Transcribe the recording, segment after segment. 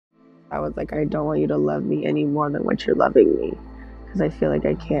I was like, I don't want you to love me any more than what you're loving me, because I feel like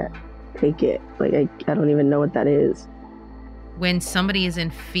I can't take it. Like, I don't even know what that is. When somebody is in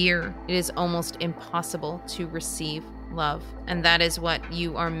fear, it is almost impossible to receive love. And that is what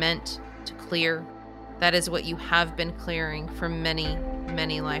you are meant to clear. That is what you have been clearing for many,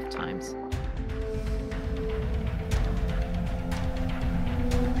 many lifetimes.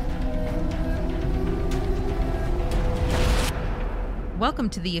 Welcome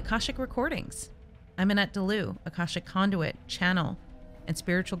to the Akashic Recordings. I'm Annette Dalloo, Akashic conduit, channel, and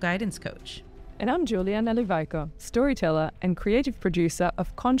spiritual guidance coach. And I'm Julia Nalivaiko, storyteller and creative producer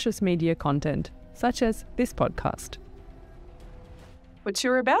of conscious media content, such as this podcast. What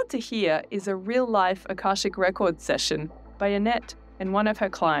you're about to hear is a real-life Akashic Records session by Annette and one of her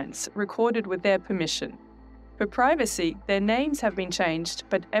clients, recorded with their permission. For privacy, their names have been changed,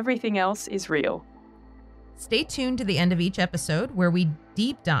 but everything else is real. Stay tuned to the end of each episode where we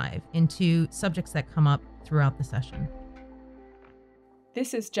deep dive into subjects that come up throughout the session.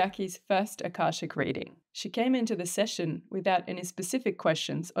 This is Jacqui's first Akashic reading. She came into the session without any specific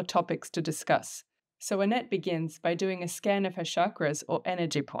questions or topics to discuss. So Annette begins by doing a scan of her chakras or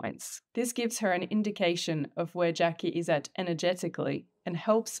energy points. This gives her an indication of where Jacqui is at energetically and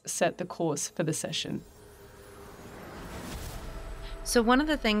helps set the course for the session. So one of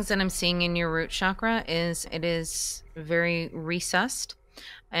the things that I'm seeing in your root chakra is it is very recessed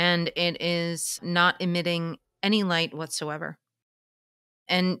and it is not emitting any light whatsoever.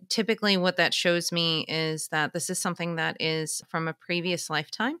 And typically what that shows me is that this is something that is from a previous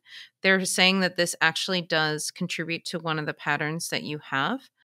lifetime. They're saying that this actually does contribute to one of the patterns that you have.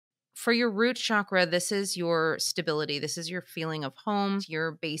 For your root chakra, this is your stability. This is your feeling of home,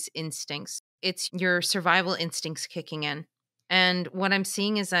 your base instincts. It's your survival instincts kicking in. And what I'm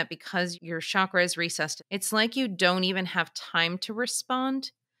seeing is that because your chakra is recessed, it's like you don't even have time to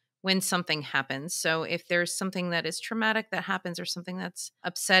respond when something happens. So if there's something that is traumatic that happens or something that's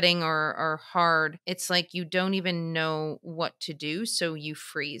upsetting or hard, it's like you don't even know what to do. So you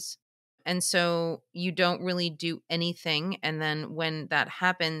freeze. And so you don't really do anything. And then when that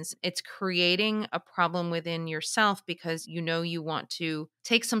happens, it's creating a problem within yourself because you know you want to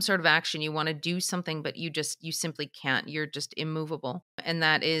take some sort of action. You want to do something, but you simply can't. You're just immovable. And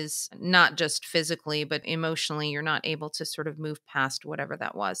that is not just physically, but emotionally, you're not able to sort of move past whatever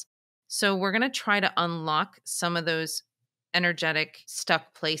that was. So we're going to try to unlock some of those energetic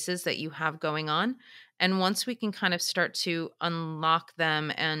stuck places that you have going on. And once we can kind of start to unlock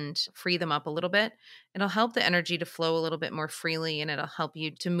them and free them up a little bit, it'll help the energy to flow a little bit more freely and it'll help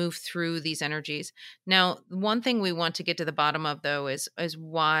you to move through these energies. Now, one thing we want to get to the bottom of, though, is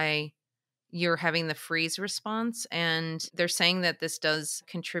why you're having the freeze response. And they're saying that this does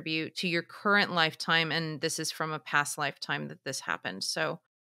contribute to your current lifetime. And this is from a past lifetime that this happened. So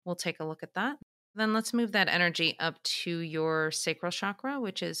we'll take a look at that. Then let's move that energy up to your sacral chakra,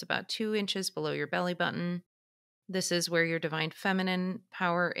 which is about 2 inches below your belly button. This is where your divine feminine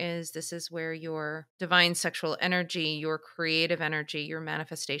power is. This is where your divine sexual energy, your creative energy, your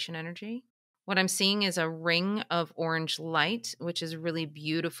manifestation energy. What I'm seeing is a ring of orange light, which is really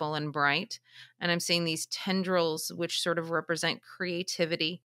beautiful and bright. And I'm seeing these tendrils, which sort of represent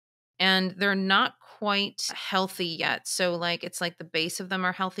creativity. And they're not quite healthy yet. So it's like the base of them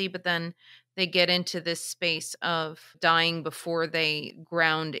are healthy, but then they get into this space of dying before they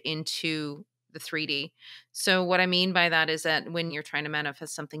ground into the 3D. So what I mean by that is that when you're trying to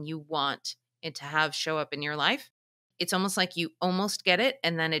manifest something you want it to have show up in your life, it's almost like you almost get it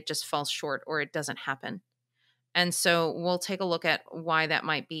and then it just falls short or it doesn't happen. And so we'll take a look at why that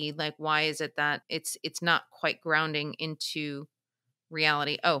might be. Like, why is it that it's not quite grounding into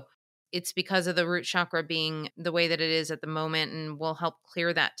reality? Oh, it's because of the root chakra being the way that it is at the moment, and we'll help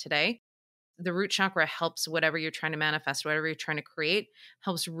clear that today. The root chakra helps whatever you're trying to manifest, whatever you're trying to create,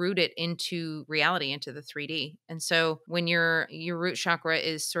 helps root it into reality, into the 3D. And so when your root chakra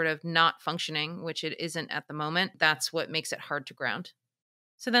is sort of not functioning, which it isn't at the moment, that's what makes it hard to ground.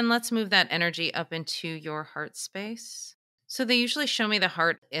 So then let's move that energy up into your heart space. So they usually show me the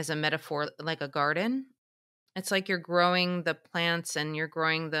heart as a metaphor, like a garden. It's like you're growing the plants and you're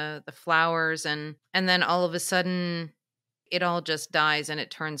growing the flowers and then all of a sudden it all just dies and it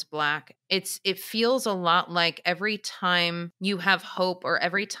turns black. It feels a lot like every time you have hope or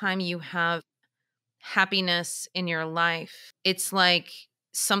every time you have happiness in your life, it's like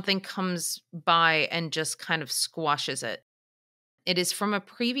something comes by and just kind of squashes it. It is from a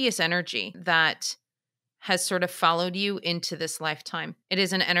previous energy that has sort of followed you into this lifetime. It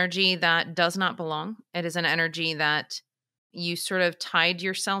is an energy that does not belong. It is an energy that you sort of tied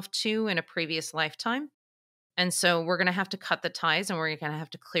yourself to in a previous lifetime. And so we're going to have to cut the ties, and we're going to have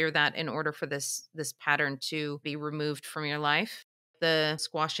to clear that in order for this pattern to be removed from your life. The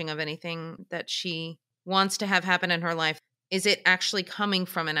squashing of anything that she wants to have happen in her life, is it actually coming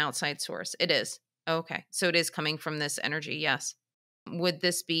from an outside source? It is. Okay. So it is coming from this energy. Yes. Would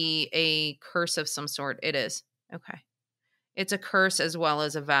this be a curse of some sort? It is. Okay. It's a curse as well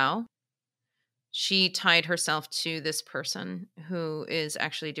as a vow. She tied herself to this person who is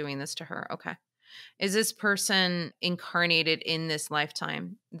actually doing this to her. Okay. Is this person incarnated in this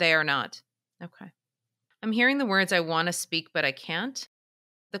lifetime? They are not. Okay. I'm hearing the words I want to speak, but I can't.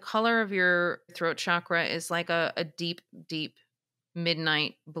 The color of your throat chakra is like a deep, deep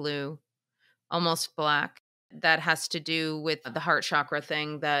midnight blue, almost black. That has to do with the heart chakra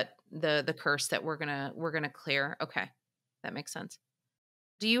thing, that the curse that we're gonna clear. Okay. That makes sense.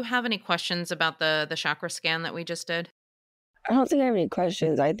 Do you have any questions about the chakra scan that we just did? I don't think I have any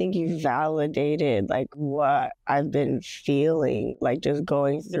questions. I think you validated like what I've been feeling, like just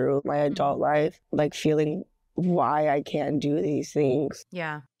going through my adult life, like feeling why I can't do these things.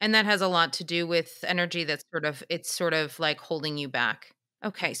 Yeah. And that has a lot to do with energy that's sort of like holding you back.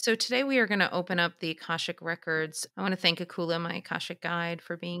 Okay, so today we are going to open up the Akashic Records. I want to thank Akula, my Akashic guide,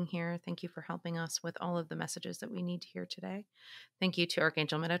 for being here. Thank you for helping us with all of the messages that we need to hear today. Thank you to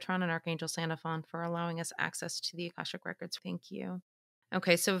Archangel Metatron and Archangel Sandalphon for allowing us access to the Akashic Records. Thank you.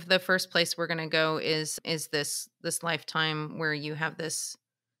 Okay, so the first place we're going to go is this lifetime where you have this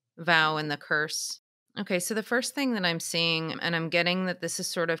vow and the curse. Okay, so the first thing that I'm seeing, and I'm getting that this is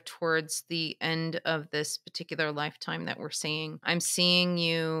sort of towards the end of this particular lifetime that we're seeing, I'm seeing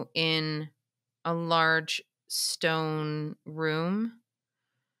you in a large stone room.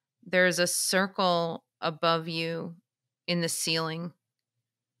 There's a circle above you in the ceiling.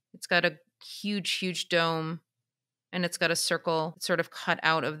 It's got a huge, huge dome, and it's got a circle sort of cut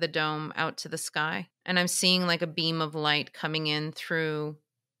out of the dome out to the sky. And I'm seeing like a beam of light coming in through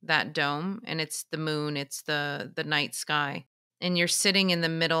that dome, and it's the moon, it's the night sky. And you're sitting in the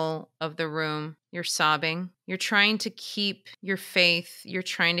middle of the room, you're sobbing, you're trying to keep your faith, you're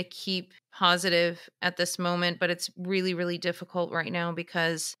trying to keep positive at this moment, but it's really, really difficult right now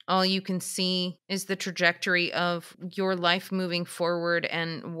because all you can see is the trajectory of your life moving forward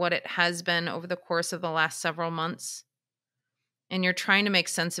and what it has been over the course of the last several months. And you're trying to make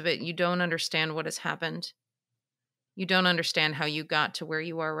sense of it. You don't understand what has happened. You don't understand how you got to where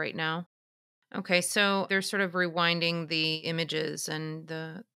you are right now. Okay, so they're sort of rewinding the images and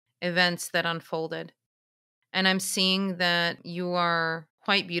the events that unfolded. And I'm seeing that you are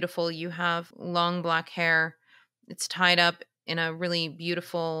quite beautiful. You have long black hair. It's tied up in a really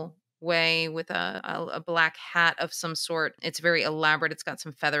beautiful way with a black hat of some sort. It's very elaborate. It's got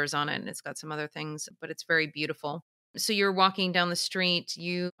some feathers on it, and it's got some other things, but it's very beautiful. So you're walking down the street.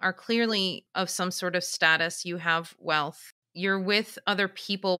 You are clearly of some sort of status. You have wealth. You're with other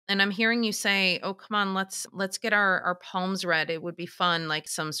people, and I'm hearing you say, "Oh, come on, let's get our palms read. It would be fun, like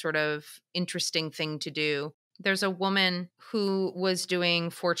some sort of interesting thing to do." There's a woman who was doing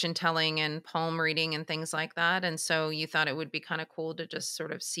fortune telling and palm reading and things like that, and so you thought it would be kind of cool to just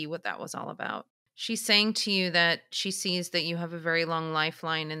sort of see what that was all about. She's saying to you that she sees that you have a very long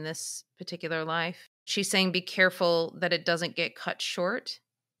lifeline in this particular life. She's saying be careful that it doesn't get cut short.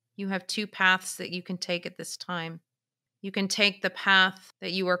 You have two paths that you can take at this time. You can take the path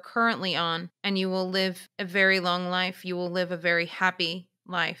that you are currently on, and you will live a very long life. You will live a very happy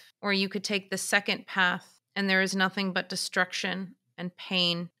life. Or you could take the second path, and there is nothing but destruction and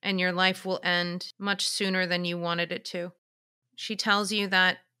pain, and your life will end much sooner than you wanted it to. She tells you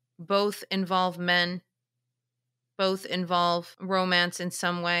that both involve men, both involve romance in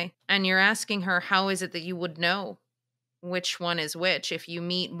some way. And you're asking her, how is it that you would know which one is which? If you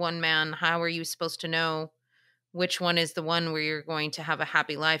meet one man, how are you supposed to know which one is the one where you're going to have a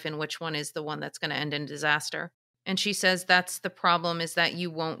happy life and which one is the one that's going to end in disaster? And she says that's the problem, is that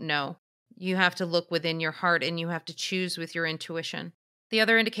you won't know. You have to look within your heart and you have to choose with your intuition. The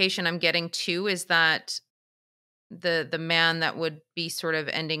other indication I'm getting too is that the man that would be sort of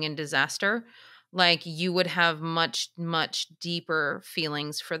ending in disaster, like you would have much, much deeper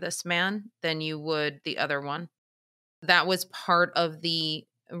feelings for this man than you would the other one. That was part of the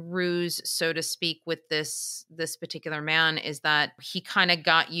ruse, so to speak, with this particular man, is that he kind of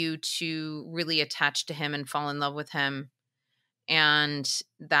got you to really attach to him and fall in love with him. And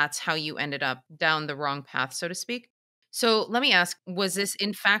that's how you ended up down the wrong path, so to speak. So let me ask, was this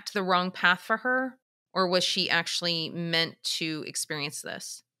in fact the wrong path for her? Or was she actually meant to experience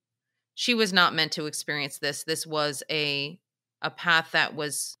this? She was not meant to experience this. This was a path that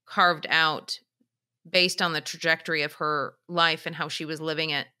was carved out based on the trajectory of her life and how she was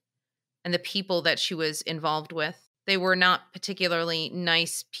living it. and the people that she was involved with. They were not particularly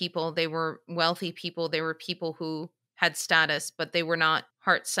nice people. They were wealthy people. They were people who had status, but they were not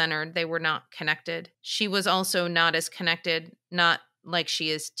heart-centered. They were not connected. She was also not as connected, not like she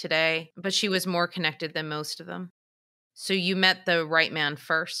is today, but she was more connected than most of them. So you met the right man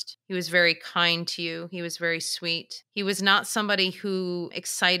first. He was very kind to you. He was very sweet. He was not somebody who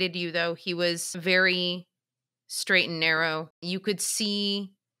excited you, though. He was very straight and narrow. You could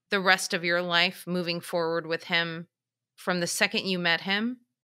see the rest of your life moving forward with him from the second you met him.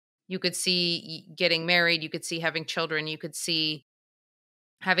 You could see getting married. You could see having children. You could see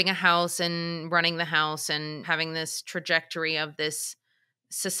having a house and running the house and having this trajectory of this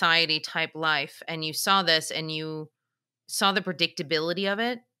society type life. And you saw this and you saw the predictability of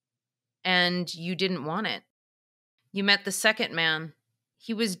it and you didn't want it. You met the second man.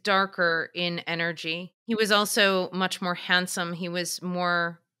 He was darker in energy. He was also much more handsome. He was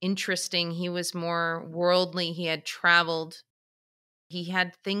more interesting. He was more worldly. He had traveled. He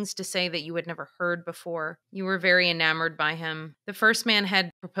had things to say that you had never heard before. You were very enamored by him. The first man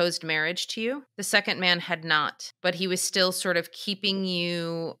had proposed marriage to you. The second man had not, but he was still sort of keeping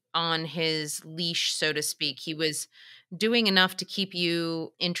you on his leash, so to speak. He was doing enough to keep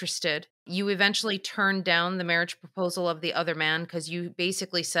you interested. You eventually turned down the marriage proposal of the other man because you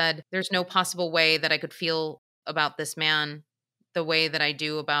basically said, there's no possible way that I could feel about this man the way that I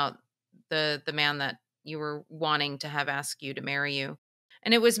do about the man that you were wanting to have ask you to marry you.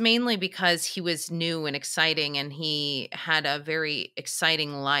 And it was mainly because he was new and exciting and he had a very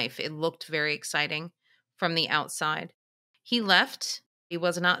exciting life. It looked very exciting from the outside. He left. He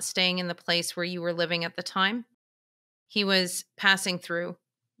was not staying in the place where you were living at the time. He was passing through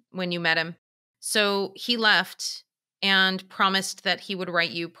when you met him. So he left and promised that he would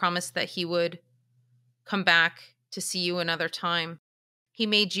write you, promised that he would come back to see you another time. He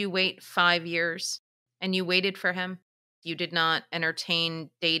made you wait 5 years. And you waited for him. You did not entertain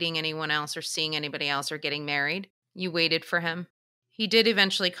dating anyone else or seeing anybody else or getting married. You waited for him. He did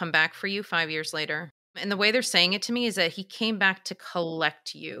eventually come back for you 5 years later. And the way they're saying it to me is that he came back to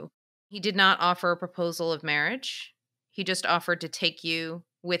collect you. He did not offer a proposal of marriage. He just offered to take you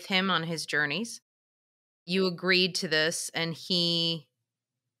with him on his journeys. You agreed to this, and he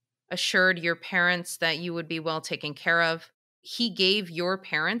assured your parents that you would be well taken care of. He gave your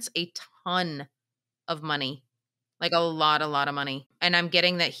parents a ton of money, like a lot of money. And I'm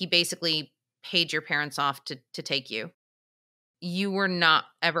getting that he basically paid your parents off to take you. You were not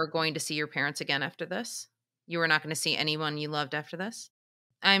ever going to see your parents again after this. You were not going to see anyone you loved after this.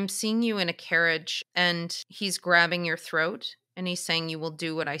 I'm seeing you in a carriage and he's grabbing your throat and he's saying, you will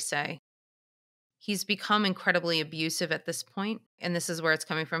do what I say. He's become incredibly abusive at this point, and this is where it's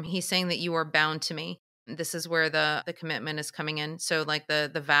coming from. He's saying that you are bound to me. This is where the commitment is coming in. So like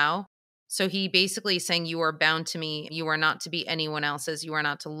the vow. So he basically is saying you are bound to me. You are not to be anyone else's. You are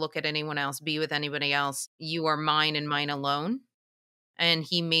not to look at anyone else, be with anybody else. You are mine and mine alone. And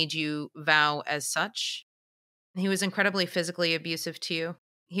he made you vow as such. He was incredibly physically abusive to you.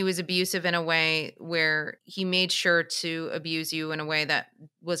 He was abusive in a way where he made sure to abuse you in a way that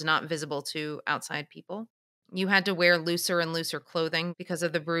was not visible to outside people. You had to wear looser and looser clothing because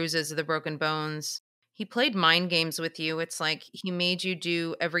of the bruises, the broken bones. He played mind games with you. It's like he made you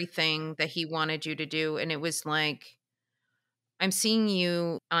do everything that he wanted you to do. And it was like, I'm seeing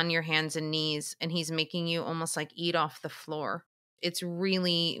you on your hands and knees, and he's making you almost like eat off the floor. It's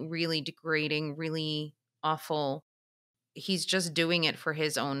really, really degrading, really awful. He's just doing it for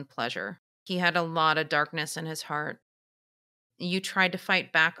his own pleasure. He had a lot of darkness in his heart. You tried to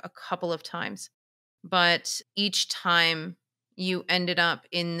fight back a couple of times, but each time you ended up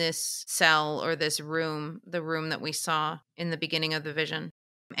in this cell or this room, the room that we saw in the beginning of the vision.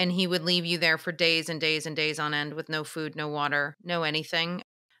 And he would leave you there for days and days and days on end with no food, no water, no anything.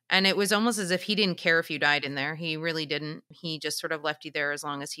 And it was almost as if he didn't care if you died in there. He really didn't. He just sort of left you there as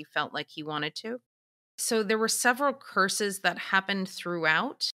long as he felt like he wanted to. So there were several curses that happened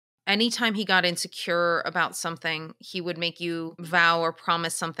throughout. Anytime he got insecure about something, he would make you vow or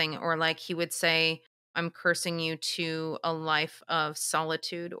promise something, or like he would say, I'm cursing you to a life of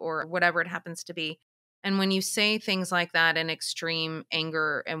solitude or whatever it happens to be. And when you say things like that in extreme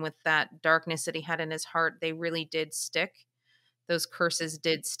anger and with that darkness that he had in his heart, they really did stick. Those curses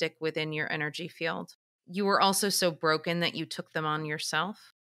did stick within your energy field. You were also so broken that you took them on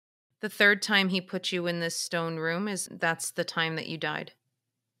yourself. The third time he put you in this stone room that's the time that you died.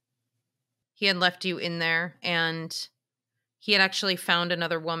 He had left you in there, and he had actually found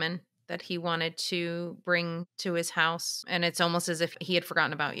another woman that he wanted to bring to his house. And it's almost as if he had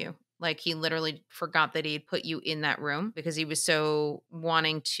forgotten about you. Like he literally forgot that he'd put you in that room because he was so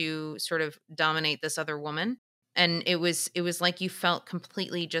wanting to sort of dominate this other woman. And it was like you felt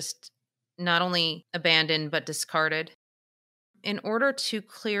completely just not only abandoned but discarded. In order to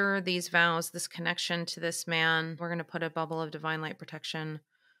clear these vows, this connection to this man, we're going to put a bubble of divine light protection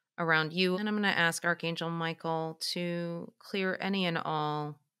around you. And I'm going to ask Archangel Michael to clear any and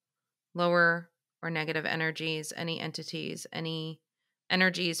all lower or negative energies, any entities, any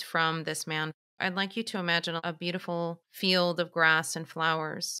energies from this man. I'd like you to imagine a beautiful field of grass and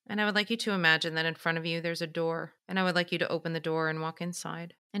flowers. And I would like you to imagine that in front of you there's a door. And I would like you to open the door and walk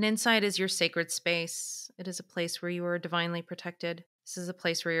inside. And inside is your sacred space. It is a place where you are divinely protected. This is a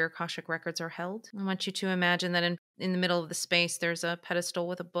place where your Akashic records are held. I want you to imagine that in the middle of the space there's a pedestal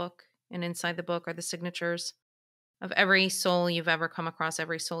with a book. And inside the book are the signatures of every soul you've ever come across,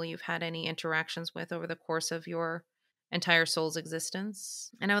 every soul you've had any interactions with over the course of your entire soul's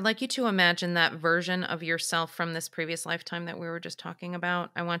existence. And I would like you to imagine that version of yourself from this previous lifetime that we were just talking about.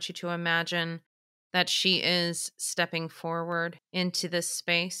 I want you to imagine that she is stepping forward into this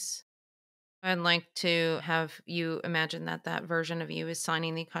space. I'd like to have you imagine that that version of you is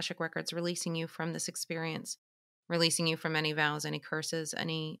signing the Akashic Records, releasing you from this experience, releasing you from any vows, any curses,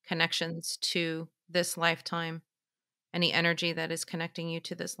 any connections to this lifetime. Any energy that is connecting you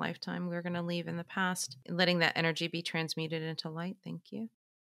to this lifetime, we're going to leave in the past, letting that energy be transmuted into light. Thank you.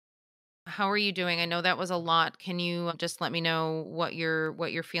 How are you doing? I know that was a lot. Can you just let me know what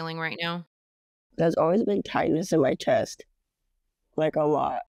you're feeling right now? There's always been tightness in my chest, like a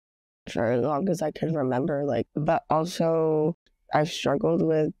lot, for as long as I can remember. Like, but also I've struggled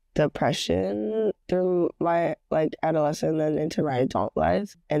with depression through my like adolescent and into my adult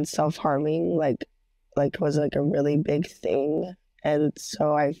life, and self-harming was like a really big thing. And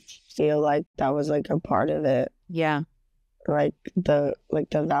so I feel like that was like a part of it. Yeah. Like the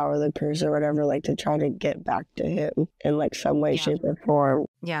vow or the curse or whatever, like to try to get back to him in like some way, shape, or form.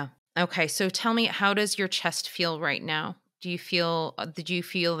 Yeah. Okay. So tell me, how does your chest feel right now? Did you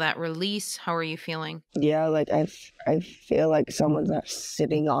feel that release? How are you feeling? Yeah, like I feel like someone's not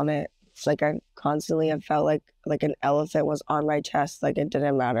sitting on it. It's like I felt like an elephant was on my chest. Like it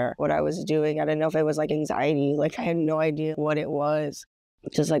didn't matter what I was doing. I didn't know if it was like anxiety. Like I had no idea what it was.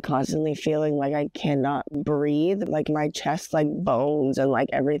 Just like constantly feeling like I cannot breathe. Like my chest, like bones and like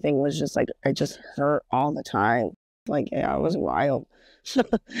everything was just like, it just hurt all the time. Like, yeah, it was wild.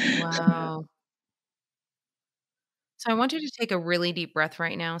 Wow. So I want you to take a really deep breath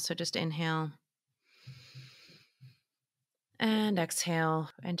right now. So just inhale and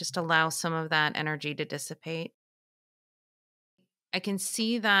exhale and just allow some of that energy to dissipate. I can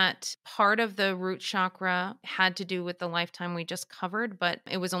see that part of the root chakra had to do with the lifetime we just covered, but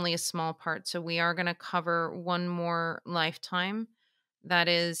it was only a small part. So we are going to cover one more lifetime that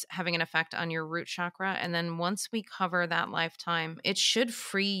is having an effect on your root chakra. And then once we cover that lifetime, it should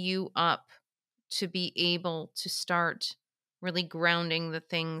free you up to be able to start really grounding the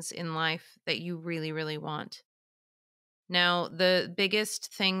things in life that you really, really want. Now, the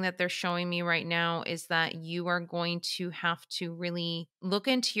biggest thing that they're showing me right now is that you are going to have to really look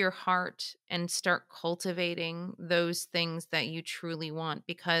into your heart and start cultivating those things that you truly want,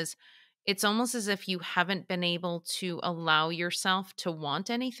 because it's almost as if you haven't been able to allow yourself to want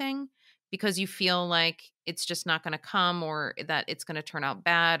anything because you feel like it's just not going to come, or that it's going to turn out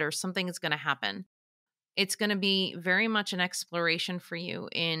bad, or something is going to happen. It's going to be very much an exploration for you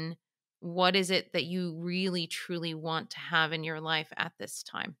in what is it that you really truly want to have in your life at this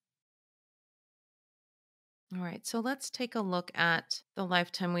time. All right, so let's take a look at the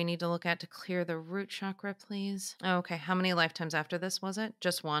lifetime we need to look at to clear the root chakra, please. Okay, how many lifetimes after this was it?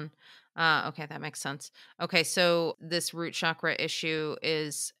 Just one. Okay, that makes sense. Okay, so this root chakra issue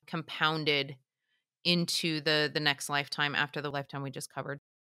is compounded into the next lifetime after the lifetime we just covered.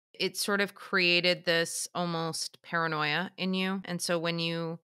 It sort of created this almost paranoia in you. And so when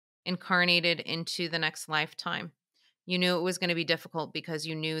you incarnated into the next lifetime, you knew it was going to be difficult because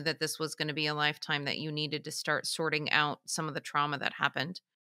you knew that this was going to be a lifetime that you needed to start sorting out some of the trauma that happened.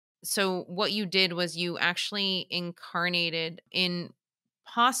 So what you did was you actually incarnated in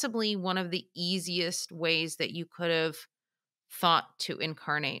possibly one of the easiest ways that you could have thought to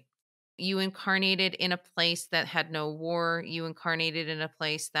incarnate. You incarnated in a place that had no war. You incarnated in a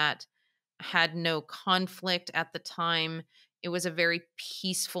place that had no conflict at the time. It was a very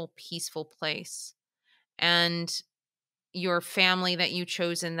peaceful, peaceful place. And your family that you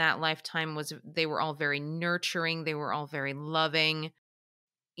chose in that lifetime they were all very nurturing. They were all very loving.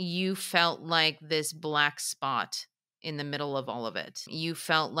 You felt like this black spot in the middle of all of it. You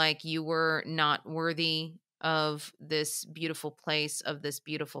felt like you were not worthy of this beautiful place, of this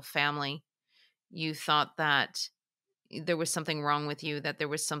beautiful family. You thought that there was something wrong with you, that there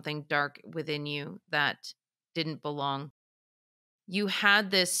was something dark within you that didn't belong. You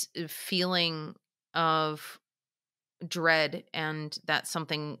had this feeling of dread and that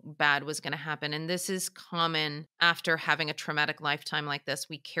something bad was going to happen. And this is common after having a traumatic lifetime like this.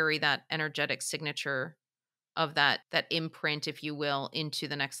 We carry that energetic signature of that imprint, if you will, into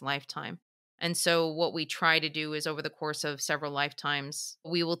the next lifetime. And so what we try to do is over the course of several lifetimes,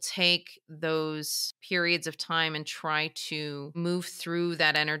 we will take those periods of time and try to move through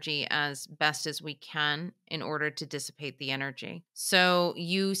that energy as best as we can in order to dissipate the energy. So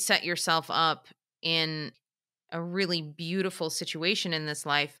you set yourself up in a really beautiful situation in this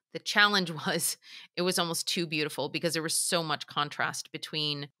life. The challenge was it was almost too beautiful because there was so much contrast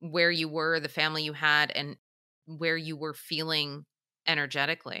between where you were, the family you had, and where you were feeling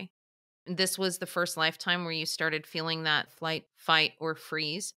energetically. This was the first lifetime where you started feeling that flight, fight, or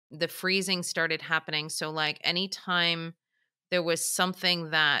freeze. The freezing started happening. So, like, anytime there was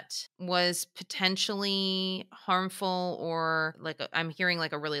something that was potentially harmful, or like I'm hearing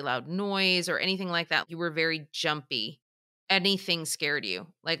like a really loud noise or anything like that, you were very jumpy. Anything scared you,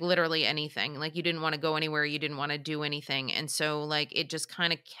 like literally anything. Like you didn't want to go anywhere, you didn't want to do anything. And so, like, it just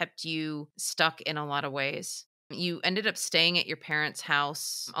kind of kept you stuck in a lot of ways. You ended up staying at your parents'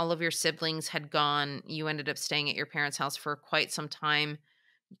 house. All of your siblings had gone. You ended up staying at your parents' house for quite some time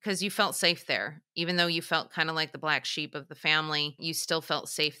because you felt safe there. Even though you felt kind of like the black sheep of the family, you still felt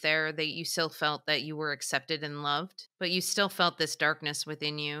safe there. That you still felt that you were accepted and loved, but you still felt this darkness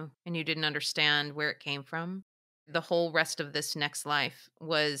within you and you didn't understand where it came from. The whole rest of this next life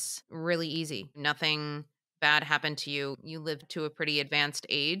was really easy. Nothing bad happened to you. You lived to a pretty advanced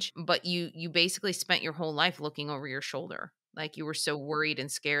age, but you basically spent your whole life looking over your shoulder. Like you were so worried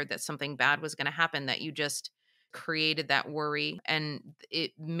and scared that something bad was going to happen that you just created that worry, and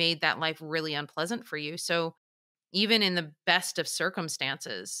it made that life really unpleasant for you. So even in the best of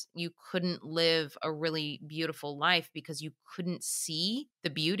circumstances, you couldn't live a really beautiful life because you couldn't see the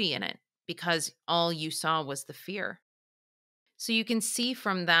beauty in it because all you saw was the fear. So you can see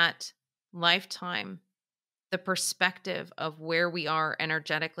from that lifetime the perspective of where we are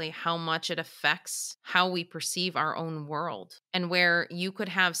energetically, how much it affects how we perceive our own world, and where you could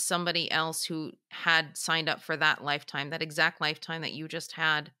have somebody else who had signed up for that lifetime, that exact lifetime that you just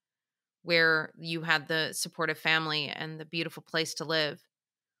had, where you had the supportive family and the beautiful place to live.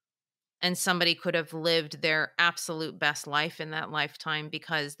 And somebody could have lived their absolute best life in that lifetime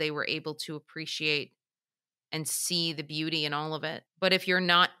because they were able to appreciate and see the beauty in all of it. But if you're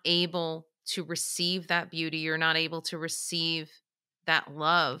not able to receive that beauty, you're not able to receive that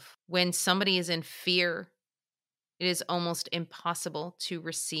love. When somebody is in fear, it is almost impossible to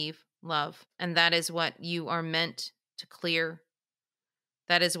receive love. And that is what you are meant to clear.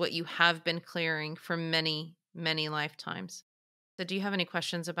 That is what you have been clearing for many, many lifetimes. So, do you have any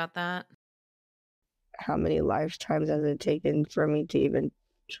questions about that? How many lifetimes has it taken for me to even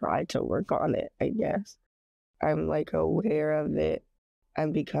try to work on it, I guess? I'm like aware of it.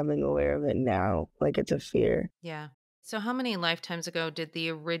 I'm becoming aware of it now. Like it's a fear. Yeah. So, how many lifetimes ago did the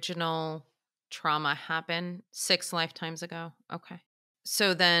original trauma happen? 6 lifetimes ago? Okay.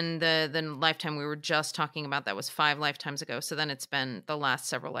 So then the lifetime we were just talking about, that was 5 lifetimes ago. So then it's been the last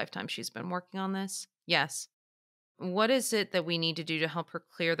several lifetimes she's been working on this. Yes. What is it that we need to do to help her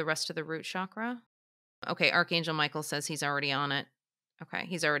clear the rest of the root chakra? Okay, Archangel Michael says he's already on it. Okay,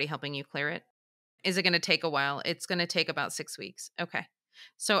 he's already helping you clear it. Is it going to take a while? It's going to take about 6 weeks. Okay.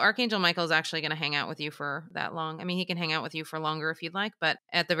 So Archangel Michael is actually going to hang out with you for that long. I mean, he can hang out with you for longer if you'd like, but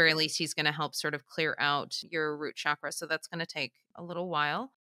at the very least, he's going to help sort of clear out your root chakra. So that's going to take a little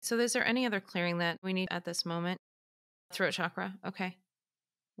while. So is there any other clearing that we need at this moment? Throat chakra. Okay.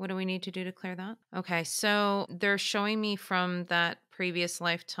 What do we need to do to clear that? Okay. So they're showing me from that previous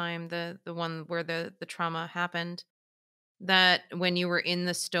lifetime, the one where the trauma happened, that when you were in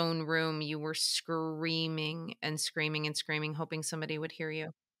the stone room, you were screaming and screaming and screaming, hoping somebody would hear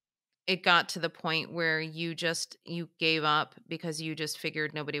you. It got to the point where you gave up because you just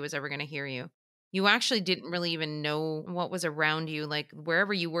figured nobody was ever going to hear you. You actually didn't really even know what was around you. Like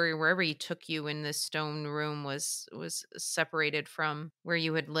wherever you were, wherever he took you in this stone room was separated from where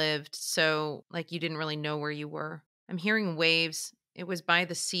you had lived. So like you didn't really know where you were. I'm hearing waves. It was by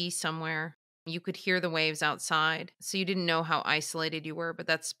the sea somewhere. You could hear the waves outside. So you didn't know how isolated you were, but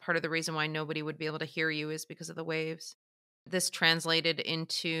that's part of the reason why nobody would be able to hear you, is because of the waves. This translated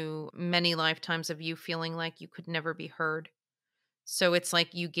into many lifetimes of you feeling like you could never be heard. So it's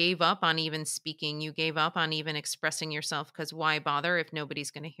like you gave up on even speaking. You gave up on even expressing yourself, because why bother if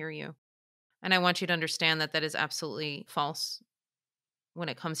nobody's going to hear you? And I want you to understand that that is absolutely false when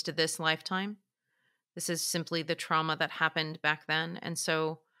it comes to this lifetime. This is simply the trauma that happened back then. And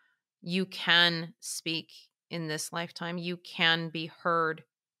so you can speak in this lifetime. You can be heard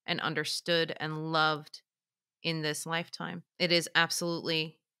and understood and loved in this lifetime. It is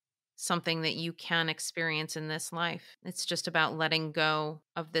absolutely something that you can experience in this life. It's just about letting go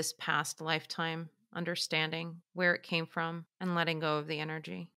of this past lifetime, understanding where it came from, and letting go of the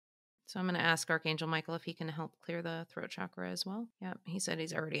energy. So I'm going to ask Archangel Michael if he can help clear the throat chakra as well. Yeah, he said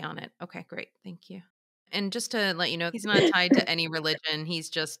he's already on it. Okay, great. Thank you. And just to let you know, he's not tied to any religion. He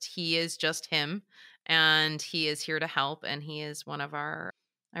is just him, and he is here to help, and he is one of our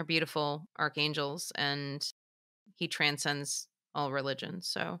beautiful archangels, and he transcends all religions.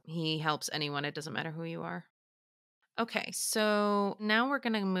 So he helps anyone. It doesn't matter who you are. Okay, so now we're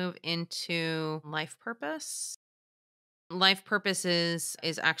going to move into life purpose. Life purpose is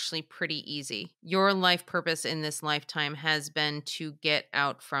actually pretty easy. Your life purpose in this lifetime has been to get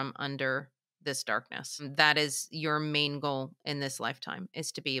out from under this darkness. That is your main goal in this lifetime,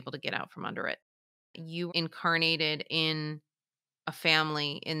 is to be able to get out from under it. You incarnated in a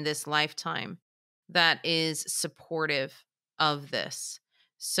family in this lifetime that is supportive of this.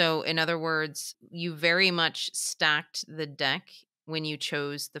 So, in other words, you very much stacked the deck when you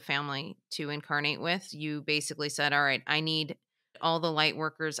chose the family to incarnate with. You basically said, all right, I need all the light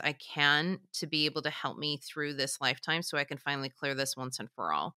workers I can to be able to help me through this lifetime so I can finally clear this once and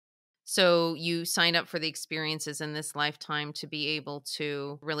for all. So you signed up for the experiences in this lifetime to be able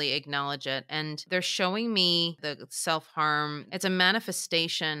to really acknowledge it. And they're showing me the self-harm. It's a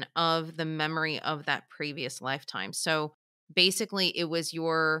manifestation of the memory of that previous lifetime. So basically, it was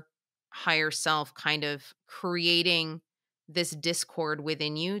your higher self kind of creating this discord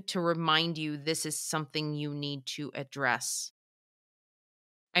within you to remind you this is something you need to address.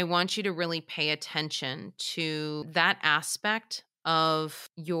 I want you to really pay attention to that aspect of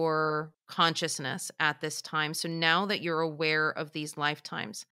your consciousness at this time. So now that you're aware of these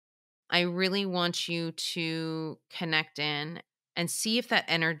lifetimes, I really want you to connect in and see if that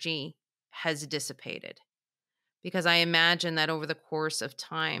energy has dissipated. Because I imagine that over the course of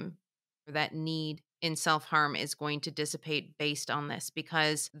time, that need in self harm is going to dissipate based on this,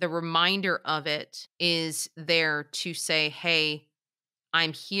 because the reminder of it is there to say, hey,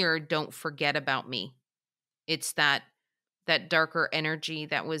 I'm here, don't forget about me. It's that darker energy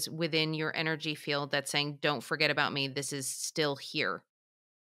that was within your energy field that's saying, don't forget about me. This is still here.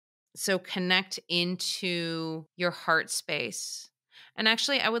 So connect into your heart space. And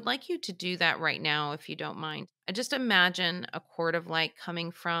actually, I would like you to do that right now, if you don't mind. I just imagine a cord of light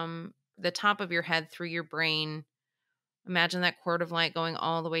coming from the top of your head through your brain. Imagine that cord of light going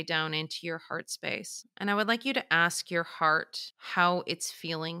all the way down into your heart space. And I would like you to ask your heart how it's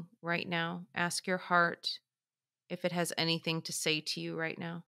feeling right now. Ask your heart if it has anything to say to you right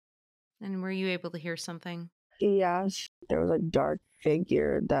now. And were you able to hear something? Yes, there was a dark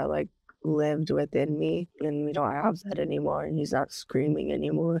figure that like lived within me, and we don't have that anymore, and he's not screaming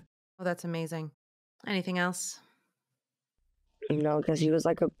anymore. Oh, that's amazing. Anything else? Because he was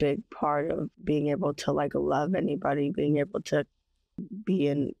like a big part of being able to like love anybody, being able to be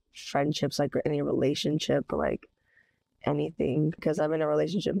in friendships, like any relationship, like anything, because I'm in a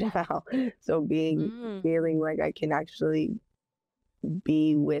relationship now. So feeling like I can actually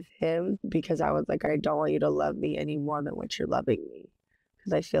be with him, because I was like, I don't want you to love me any more than what you're loving me,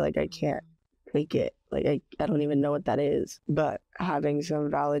 because I feel like I can't fake it. Like I don't even know what that is. But having some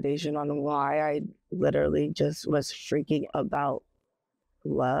validation on why I literally just was freaking about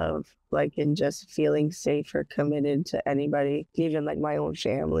love, like, and just feeling safe or committed to anybody, even like my own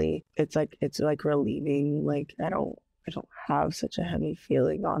family. It's like relieving. Like I don't have such a heavy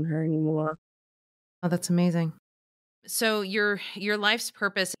feeling on her anymore. Oh, that's amazing. So your life's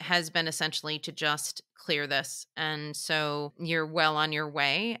purpose has been essentially to just clear this. And so you're well on your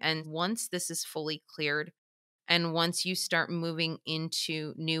way. And once this is fully cleared, and once you start moving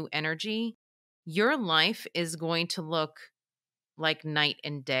into new energy, your life is going to look like night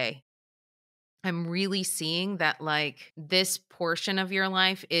and day. I'm really seeing that like this portion of your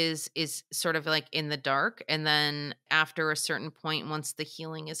life is sort of like in the dark, and then after a certain point, once the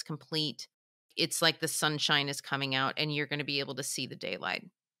healing is complete, it's like the sunshine is coming out and you're going to be able to see the daylight.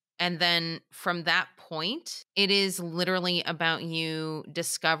 And then from that point, it is literally about you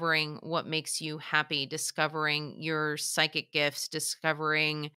discovering what makes you happy, discovering your psychic gifts,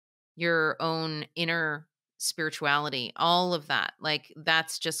 discovering your own inner spirituality, all of that. Like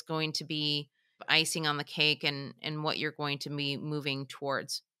that's just going to be icing on the cake and what you're going to be moving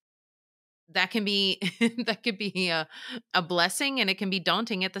towards. that can be that could be a blessing, and it can be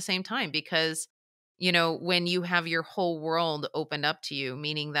daunting at the same time, because when you have your whole world opened up to you,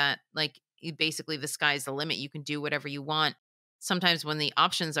 meaning that like basically the sky's the limit, you can do whatever you want. Sometimes when the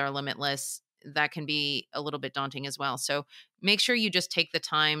options are limitless, that can be a little bit daunting as well. So make sure you just take the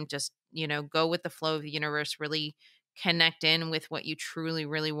time, just go with the flow of the universe, really connect in with what you truly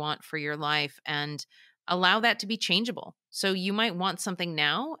really want for your life, and allow that to be changeable. So you might want something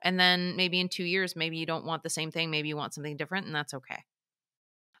now, and then maybe in 2 years, maybe you don't want the same thing. Maybe you want something different, and that's okay.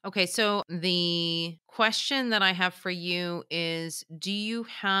 Okay, so the question that I have for you is, do you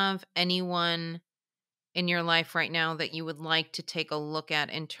have anyone in your life right now that you would like to take a look at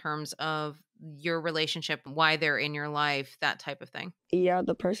in terms of your relationship, why they're in your life, that type of thing? Yeah,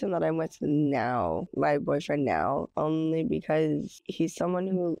 the person that I'm with now, my boyfriend now, only because he's someone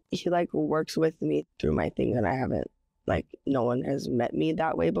who he like works with me through my things, and I haven't like no one has met me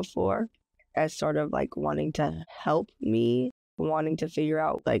that way before, as sort of like wanting to help me, wanting to figure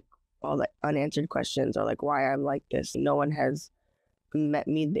out like all the unanswered questions or like why I'm like this. No one has met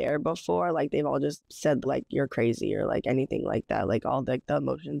me there before. Like they've all just said like you're crazy or like anything like that. Like all the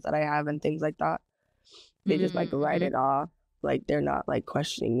emotions that I have and things like that. They just like write it off. Like they're not like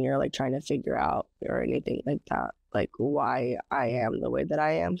questioning me or like trying to figure out or anything like that. Like why I am the way that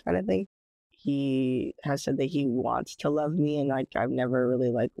I am kind of thing. He has said that he wants to love me, and like I've never really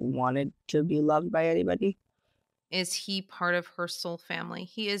like wanted to be loved by anybody. Is he part of her soul family?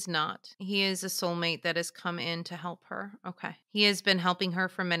 He is not. He is a soulmate that has come in to help her. Okay. He has been helping her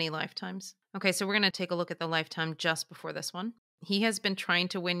for many lifetimes. Okay, so we're going to take a look at the lifetime just before this one. He has been trying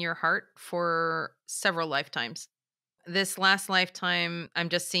to win your heart for several lifetimes. This last lifetime, I'm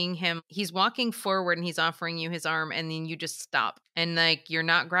just seeing him. He's walking forward and he's offering you his arm, and then you just stop. And like you're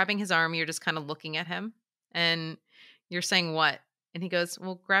not grabbing his arm, you're just kind of looking at him. And you're saying, "What?" And he goes,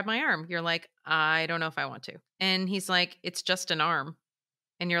 "Well, grab my arm." You're like, "I don't know if I want to." And he's like, "It's just an arm."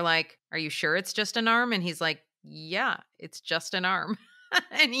 And you're like, "Are you sure it's just an arm?" And he's like, "Yeah, it's just an arm."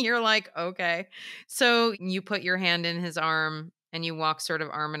 And you're like, "Okay." So you put your hand in his arm and you walk sort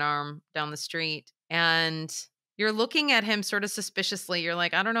of arm in arm down the street, and you're looking at him sort of suspiciously. You're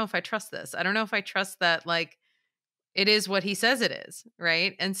like, "I don't know if I trust this. I don't know if I trust that like it is what he says it is."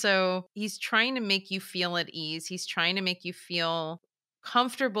 Right. And so he's trying to make you feel at ease. He's trying to make you feel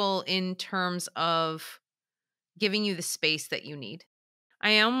comfortable in terms of giving you the space that you need.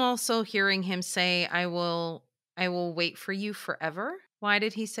 I am also hearing him say, I will wait for you forever." Why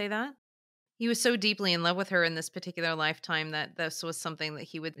did he say that? He was so deeply in love with her in this particular lifetime that this was something that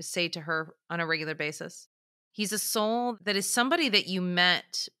he would say to her on a regular basis. He's a soul that is somebody that you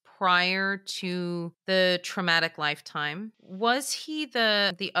met prior to the traumatic lifetime. Was he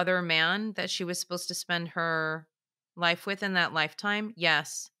the other man that she was supposed to spend her life with in that lifetime?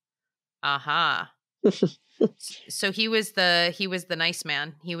 Yes. Aha. So he was the nice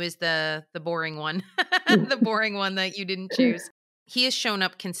man. He was the boring one. The boring one that you didn't choose. He has shown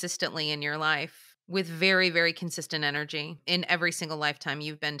up consistently in your life with very, very consistent energy in every single lifetime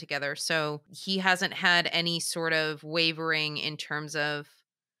you've been together. So he hasn't had any sort of wavering in terms of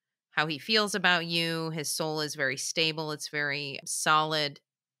how he feels about you. His soul is very stable, it's very solid,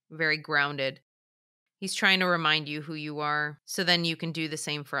 very grounded. He's trying to remind you who you are so then you can do the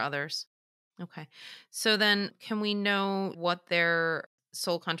same for others. Okay. So then can we know what their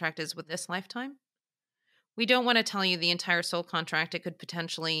soul contract is with this lifetime? We don't want to tell you the entire soul contract. It could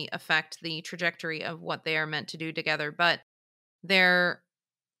potentially affect the trajectory of what they are meant to do together, but their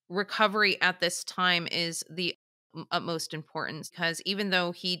recovery at this time is the utmost importance, because even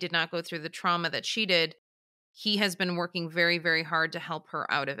though he did not go through the trauma that she did, he has been working very, very hard to help her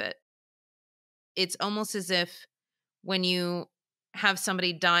out of it. It's almost as if when you have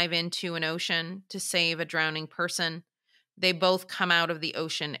somebody dive into an ocean to save a drowning person, they both come out of the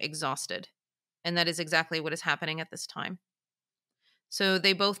ocean exhausted. And that is exactly what is happening at this time. So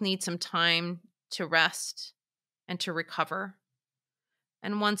they both need some time to rest and to recover.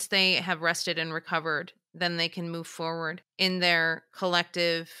 And once they have rested and recovered, then they can move forward in their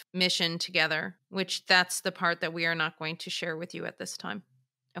collective mission together, which that's the part that we are not going to share with you at this time.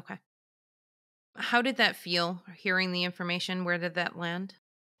 Okay. How did that feel, hearing the information? Where did that land?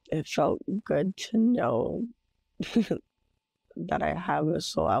 It felt good to know that I have a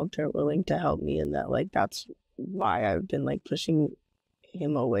soul out there willing to help me, and that like that's why I've been like pushing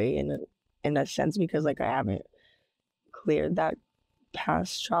him away in a sense, because like I haven't cleared that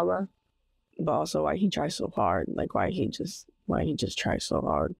past trauma, but also why he tries so hard, like why he just tries so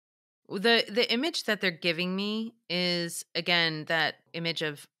hard. The image that they're giving me is, again, that image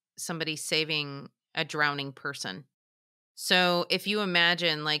of somebody saving a drowning person. So if you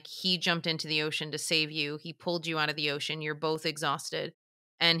imagine like he jumped into the ocean to save you, he pulled you out of the ocean, you're both exhausted,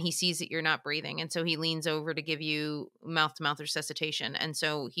 and he sees that you're not breathing. And so he leans over to give you mouth to mouth resuscitation. And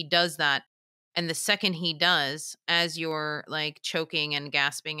so he does that. And the second he does, as you're like choking and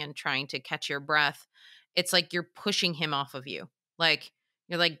gasping and trying to catch your breath, it's like you're pushing him off of you. Like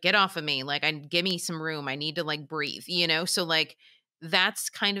you're like, get off of me. Like, give me some room. I need to like breathe, you know? So like that's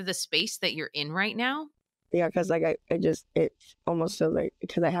kind of the space that you're in right now. Yeah, because like I just, it almost feels like,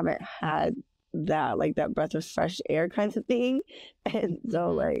 because I haven't had that, like that breath of fresh air kind of thing. And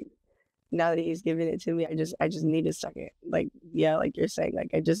so like, now that he's giving it to me, I just need a second. Like, yeah, like you're saying,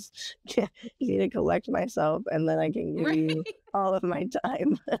 like I just need to collect myself, and then I can give you all of my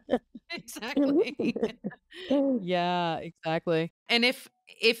time. Exactly. Yeah, exactly. And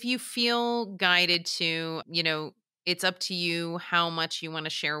if you feel guided to, you know, it's up to you how much you want to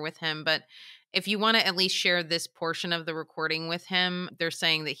share with him, but if you want to at least share this portion of the recording with him, they're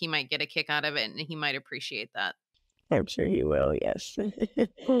saying that he might get a kick out of it and he might appreciate that. I'm sure he will, yes.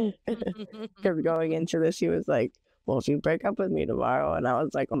 Because going into this, he was like, well, if you break up with me tomorrow, and I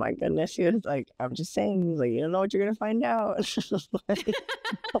was like, oh my goodness. He was like, I'm just saying. He's like, you don't know what you're going to find out.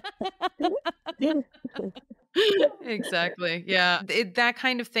 Exactly. Yeah. That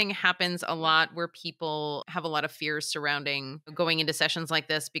kind of thing happens a lot where people have a lot of fears surrounding going into sessions like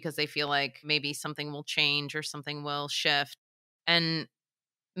this because they feel like maybe something will change or something will shift. And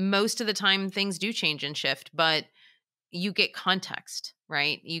most of the time things do change and shift, but you get context,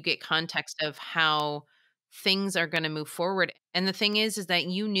 right? You get context of how things are going to move forward. And the thing is that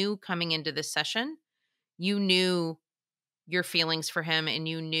you knew coming into this session, you knew your feelings for him and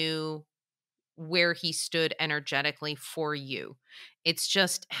you knew where he stood energetically for you. It's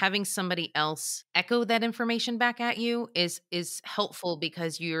just having somebody else echo that information back at you is helpful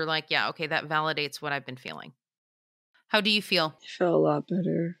because you're like, yeah, okay, that validates what I've been feeling. How do you feel? I feel a lot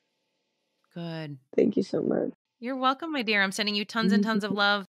better. Good. Thank you so much. You're welcome, my dear. I'm sending you tons and tons of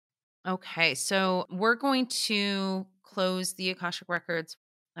love. Okay, so we're going to close the Akashic Records.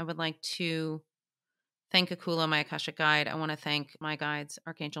 I would like to thank Akula, my Akashic guide. I want to thank my guides,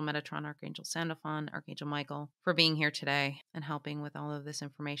 Archangel Metatron, Archangel Sandalphon, Archangel Michael, for being here today and helping with all of this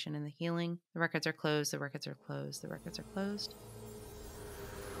information and the healing. The records are closed. The records are closed. The records are closed.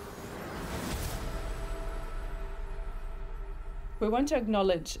 We want to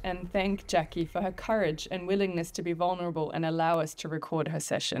acknowledge and thank Jacqui for her courage and willingness to be vulnerable and allow us to record her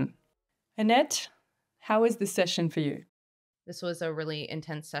session. Annette, how was this session for you? This was a really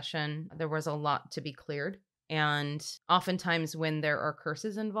intense session. There was a lot to be cleared. And oftentimes when there are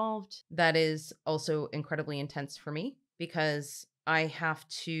curses involved, that is also incredibly intense for me because I have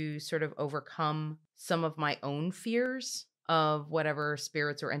to sort of overcome some of my own fears of whatever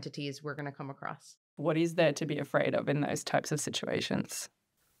spirits or entities we're going to come across. What is there to be afraid of in those types of situations?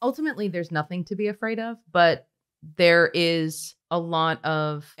 Ultimately, there's nothing to be afraid of, but there is a lot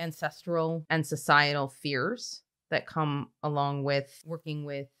of ancestral and societal fears that come along with working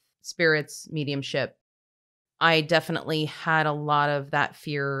with spirits, mediumship. I definitely had a lot of that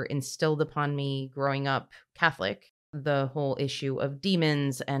fear instilled upon me growing up Catholic. The whole issue of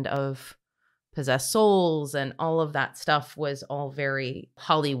demons and of possessed souls and all of that stuff was all very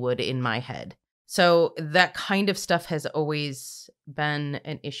Hollywood in my head. So that kind of stuff has always been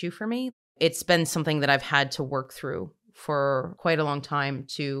an issue for me. It's been something that I've had to work through for quite a long time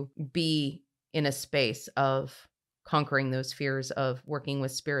to be in a space of conquering those fears of working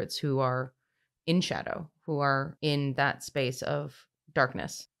with spirits who are in shadow, who are in that space of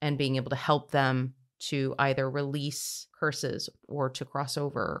darkness, and being able to help them to either release curses or to cross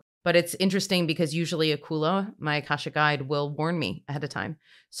over. But it's interesting because usually Akula, my Akashic guide, will warn me ahead of time.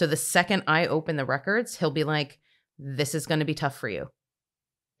 So the second I open the records, he'll be like, this is going to be tough for you.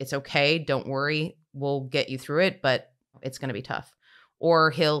 It's okay. Don't worry. We'll get you through it, but it's going to be tough. Or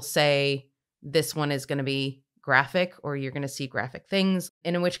he'll say, this one is going to be graphic, or you're going to see graphic things.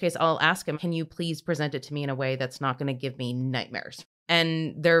 And in which case I'll ask him, can you please present it to me in a way that's not going to give me nightmares?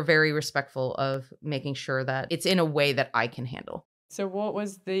 And they're very respectful of making sure that it's in a way that I can handle. So what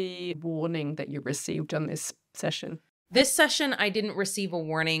was the warning that you received on this session? This session, I didn't receive a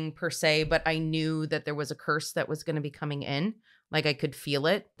warning per se, but I knew that there was a curse that was going to be coming in. Like I could feel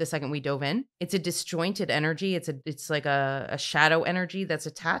it the second we dove in. It's a disjointed energy. It's like a shadow energy that's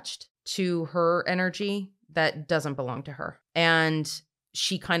attached to her energy that doesn't belong to her. And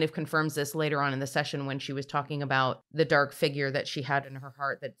she kind of confirms this later on in the session when she was talking about the dark figure that she had in her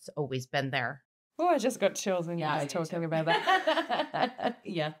heart that's always been there. Oh, I just got chills when you were talking about that.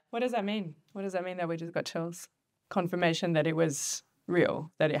 Yeah. What does that mean? What does that mean that we just got chills? Confirmation that it was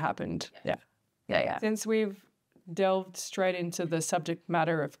real, that it happened. Yeah. Yeah. Since we've delved straight into the subject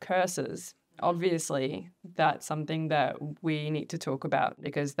matter of curses. Obviously, that's something that we need to talk about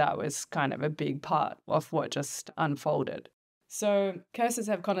because that was kind of a big part of what just unfolded. So curses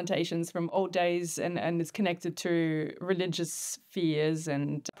have connotations from old days and is connected to religious fears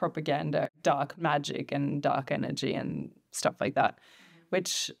and propaganda, dark magic and dark energy and stuff like that,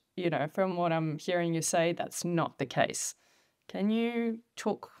 which, from what I'm hearing you say, that's not the case. Can you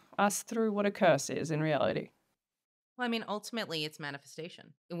talk us through what a curse is in reality? Well, I mean, ultimately, it's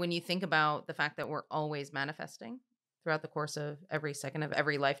manifestation. When you think about the fact that we're always manifesting throughout the course of every second of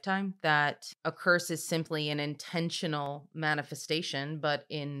every lifetime, that a curse is simply an intentional manifestation, but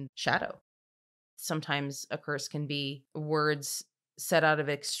in shadow. Sometimes a curse can be words said out of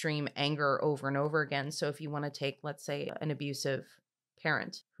extreme anger over and over again. So if you want to take, let's say, an abusive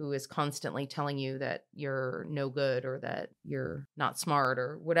parent who is constantly telling you that you're no good or that you're not smart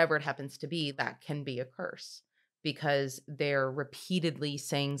or whatever it happens to be, that can be a curse because they're repeatedly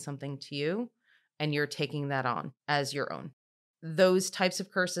saying something to you and you're taking that on as your own. Those types of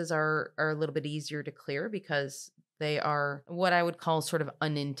curses are a little bit easier to clear because they are what I would call sort of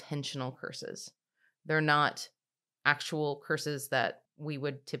unintentional curses. They're not actual curses that we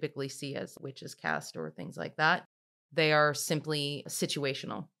would typically see as witches cast or things like that. They are simply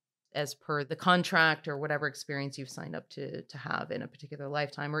situational as per the contract or whatever experience you've signed up to have in a particular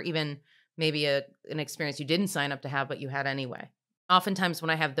lifetime, or even maybe an experience you didn't sign up to have, but you had anyway. Oftentimes when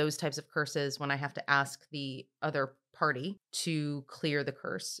I have those types of curses, when I have to ask the other party to clear the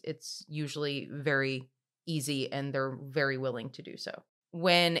curse, it's usually very easy and they're very willing to do so.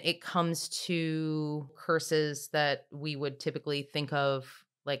 When it comes to curses that we would typically think of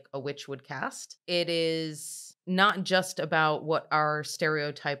like a witch would cast, it is not just about what our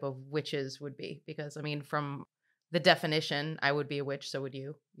stereotype of witches would be. Because I mean, from the definition, I would be a witch, so would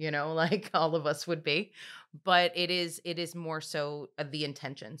you, like all of us would be. But it is more so the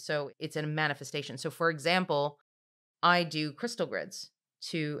intention. So it's a manifestation. So for example, I do crystal grids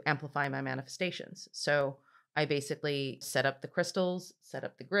to amplify my manifestations. So I basically set up the crystals, set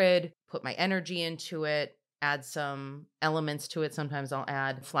up the grid, put my energy into it, add some elements to it. Sometimes I'll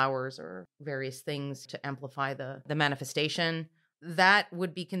add flowers or various things to amplify the manifestation. That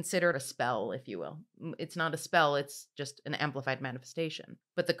would be considered a spell, if you will. It's not a spell, it's just an amplified manifestation.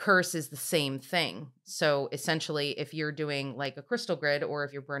 But the curse is the same thing. So essentially, if you're doing like a crystal grid, or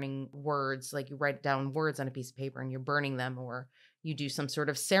if you're burning words, like you write down words on a piece of paper and you're burning them, or you do some sort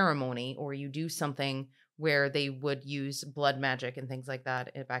of ceremony, or you do something where they would use blood magic and things like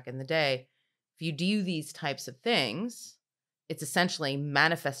that back in the day. If you do these types of things, it's essentially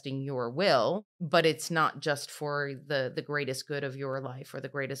manifesting your will, but it's not just for the greatest good of your life or the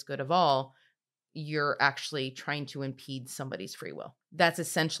greatest good of all. You're actually trying to impede somebody's free will. That's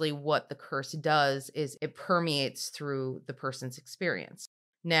essentially what the curse does, is it permeates through the person's experience.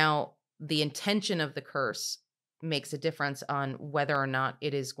 Now, the intention of the curse makes a difference on whether or not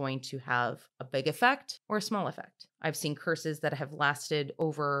it is going to have a big effect or a small effect. I've seen curses that have lasted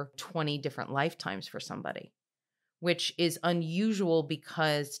over 20 different lifetimes for somebody, which is unusual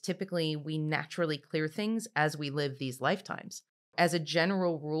because typically we naturally clear things as we live these lifetimes. As a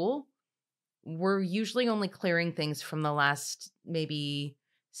general rule, we're usually only clearing things from the last maybe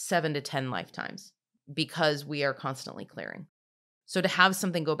 7 to 10 lifetimes because we are constantly clearing. So to have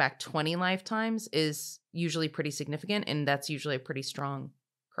something go back 20 lifetimes is usually pretty significant, and that's usually a pretty strong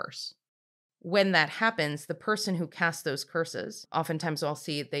curse. When that happens, the person who casts those curses, oftentimes I'll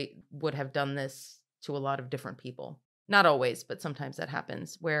see they would have done this to a lot of different people. Not always, but sometimes that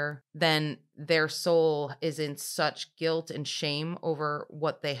happens, where then their soul is in such guilt and shame over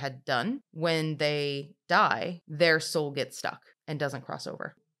what they had done. When they die, their soul gets stuck and doesn't cross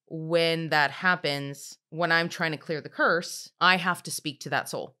over. When that happens, when I'm trying to clear the curse, I have to speak to that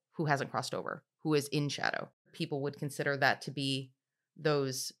soul who hasn't crossed over, who is in shadow. People would consider that to be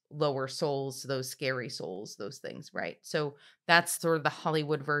those lower souls, those scary souls, those things, right? So that's sort of the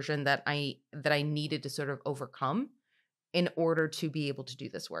Hollywood version that I needed to sort of overcome in order to be able to do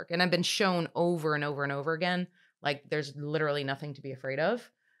this work. And I've been shown over and over and over again, like there's literally nothing to be afraid of.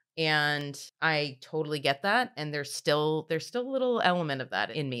 And I totally get that. And there's still a little element of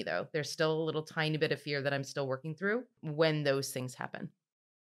that in me, though. There's still a little tiny bit of fear that I'm still working through when those things happen.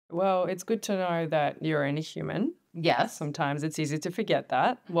 Well, it's good to know that you're only human. Yes. Sometimes it's easy to forget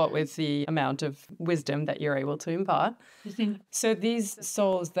that, what with the amount of wisdom that you're able to impart. So these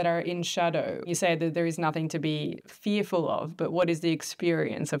souls that are in shadow, you say that there is nothing to be fearful of, but what is the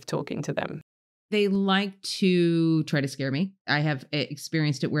experience of talking to them? They like to try to scare me. I have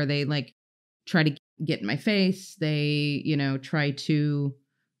experienced it where they like try to get in my face. They, try to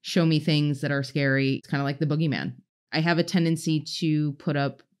show me things that are scary. It's kind of like the boogeyman. I have a tendency to put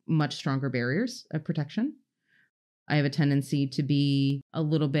up much stronger barriers of protection. I have a tendency to be a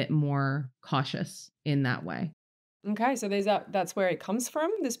little bit more cautious in that way. Okay, so that's where it comes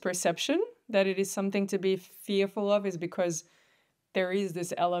from, this perception that it is something to be fearful of, is because there is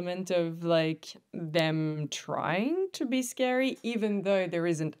this element of like them trying to be scary, even though there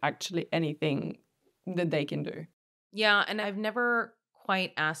isn't actually anything that they can do. Yeah, and I've never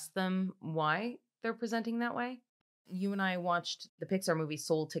quite asked them why they're presenting that way. You and I watched the Pixar movie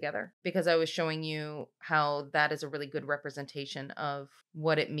Soul together because I was showing you how that is a really good representation of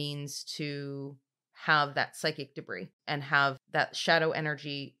what it means to have that psychic debris and have that shadow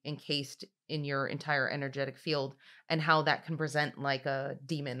energy encased in your entire energetic field, and how that can present like a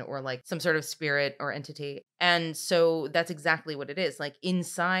demon or like some sort of spirit or entity. And so that's exactly what it is. Like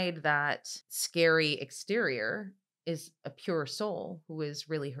inside that scary exterior is a pure soul who is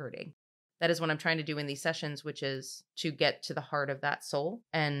really hurting. That is what I'm trying to do in these sessions, which is to get to the heart of that soul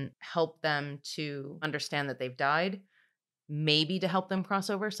and help them to understand that they've died, maybe to help them cross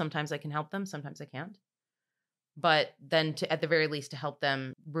over. Sometimes I can help them, sometimes I can't. But then to, at the very least, to help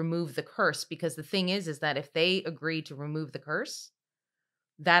them remove the curse, because the thing is that if they agree to remove the curse,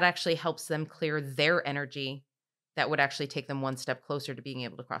 that actually helps them clear their energy that would actually take them one step closer to being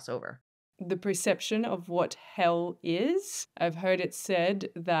able to cross over. The perception of what hell is, I've heard it said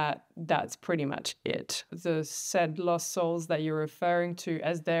that that's pretty much it. The said lost souls that you're referring to,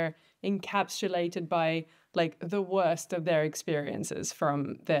 as they're encapsulated by like the worst of their experiences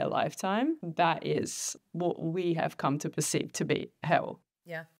from their lifetime, that is what we have come to perceive to be hell.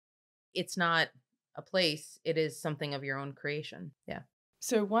 Yeah. It's not a place, it is something of your own creation. Yeah.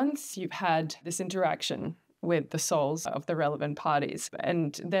 So once you've had this interaction with the souls of the relevant parties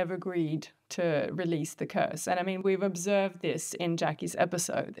and they've agreed to release the curse. And I mean, we've observed this in Jacqui's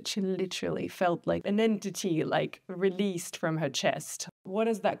episode, that she literally felt like an entity like released from her chest. What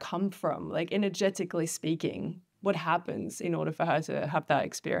does that come from? Like energetically speaking, what happens in order for her to have that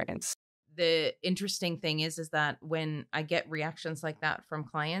experience? The interesting thing is that when I get reactions like that from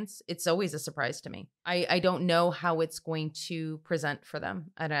clients, it's always a surprise to me. I don't know how it's going to present for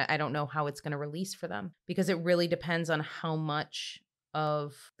them. And I don't know how it's going to release for them, because it really depends on how much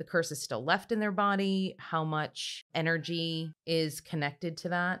of the curse is still left in their body, how much energy is connected to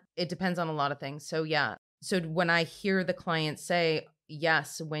that. It depends on a lot of things. So yeah. So when I hear the client say,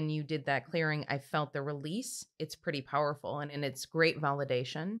 yes, when you did that clearing, I felt the release, it's pretty powerful and it's great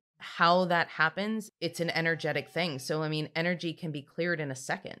validation. How that happens, it's an energetic thing. So, I mean, energy can be cleared in a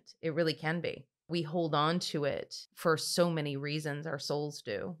second. It really can be. We hold on to it for so many reasons. Our souls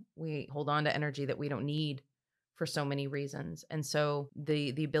do. We hold on to energy that we don't need for so many reasons. And so the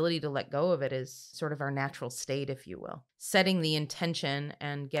ability to let go of it is sort of our natural state, if you will. Setting the intention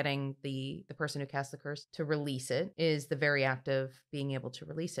and getting the person who cast the curse to release it is the very act of being able to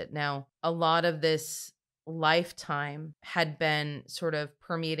release it. Now, a lot of this lifetime had been sort of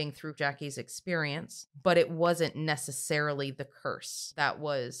permeating through Jacqui's experience, but it wasn't necessarily the curse that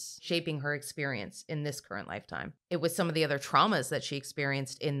was shaping her experience in this current lifetime. It was some of the other traumas that she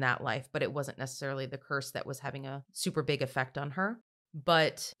experienced in that life, but it wasn't necessarily the curse that was having a super big effect on her.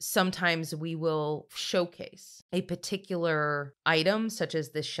 But sometimes we will showcase a particular item, such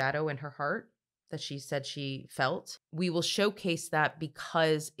as this shadow in her heart that she said she felt. We will showcase that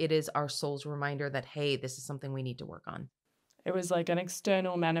because it is our soul's reminder that, hey, this is something we need to work on. It was like an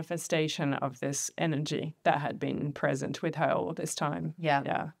external manifestation of this energy that had been present with her all this time.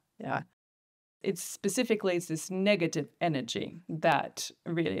 Yeah. It's this negative energy that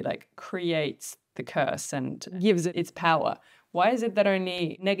really like creates the curse and gives it its power. Why is it that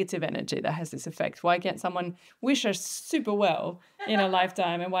only negative energy that has this effect? Why can't someone wish us super well in a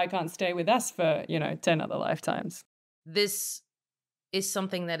lifetime, and why can't stay with us for, 10 other lifetimes? This is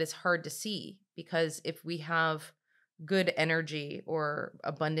something that is hard to see, because if we have good energy or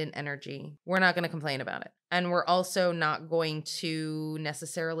abundant energy, we're not going to complain about it. And we're also not going to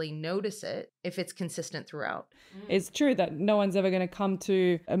necessarily notice it if it's consistent throughout. It's true that no one's ever going to come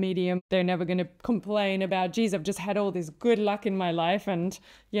to a medium. They're never going to complain about, geez, I've just had all this good luck in my life and,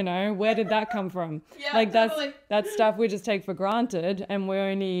 where did that come from? Totally. That's stuff we just take for granted, and we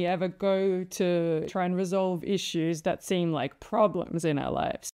only ever go to try and resolve issues that seem like problems in our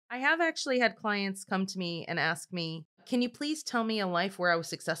lives. I have actually had clients come to me and ask me, can you please tell me a life where I was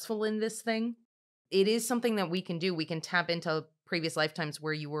successful in this thing? It is something that we can do. We can tap into previous lifetimes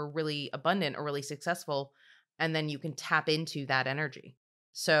where you were really abundant or really successful, and then you can tap into that energy.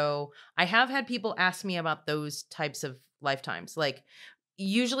 So I have had people ask me about those types of lifetimes. Like,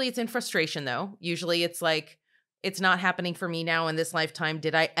 usually it's in frustration though. Usually it's like, It's not happening for me now in this lifetime.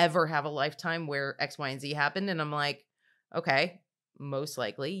 Did I ever have a lifetime where X, Y, and Z happened? And I'm like, okay, most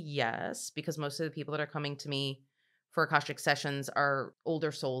likely, yes, because most of the people that are coming to me for Akashic Sessions are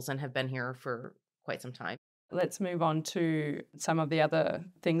older souls and have been here for quite some time. Let's move on to some of the other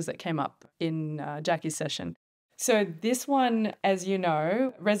things that came up in Jacqui's session. So this one, as you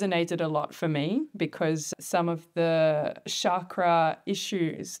know, resonated a lot for me because some of the chakra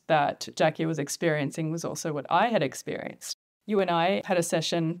issues that Jacqui was experiencing was also what I had experienced. You and I had a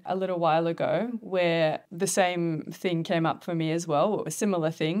session a little while ago where the same thing came up for me as well, a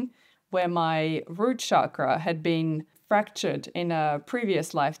similar thing, where my root chakra had been fractured in a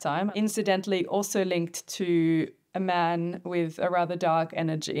previous lifetime, incidentally also linked to a man with a rather dark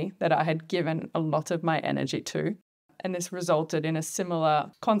energy that I had given a lot of my energy to. And this resulted in a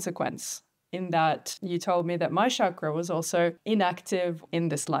similar consequence in that you told me that my chakra was also inactive in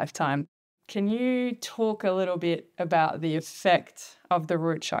this lifetime. Can you talk a little bit about the effect of the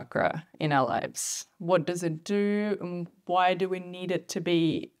root chakra in our lives? What does it do and why do we need it to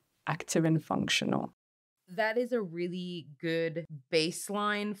be active and functional? That is a really good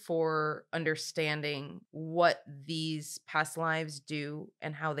baseline for understanding what these past lives do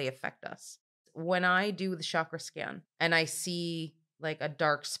and how they affect us. When I do the chakra scan and I see like a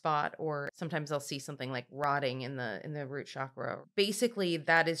dark spot, or sometimes I'll see something like rotting in the root chakra, basically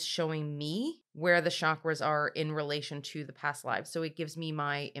that is showing me where the chakras are in relation to the past lives. So it gives me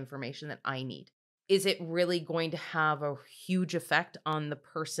my information that I need. Is it really going to have a huge effect on the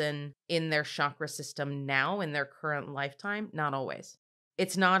person in their chakra system now in their current lifetime? Not always.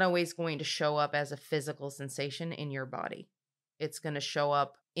 It's not always going to show up as a physical sensation in your body. It's going to show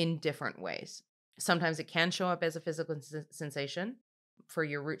up in different ways. Sometimes it can show up as a physical sensation for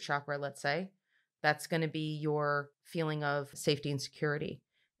your root chakra, let's say. That's going to be your feeling of safety and security.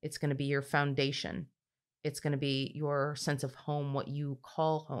 It's going to be your foundation. It's going to be your sense of home, what you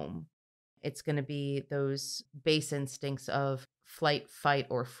call home. It's going to be those base instincts of flight, fight,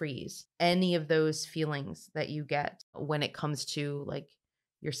 or freeze. Any of those feelings that you get when it comes to like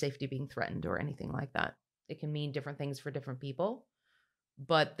your safety being threatened or anything like that. It can mean different things for different people,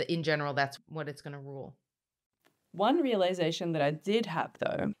 but in general, that's what it's going to rule. One realization that I did have,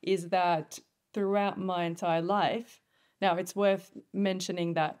 though, is that throughout my entire life, now it's worth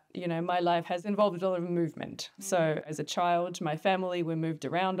mentioning that, you know, my life has involved a lot of movement. So as a child, my family, we moved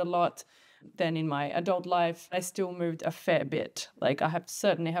around a lot. Then in my adult life, I still moved a fair bit. Like I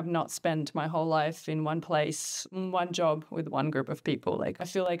certainly have not spent my whole life in one place, one job with one group of people. Like I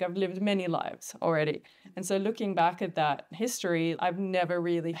feel like I've lived many lives already. And so looking back at that history, I've never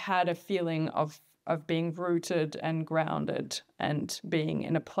really had a feeling of being rooted and grounded and being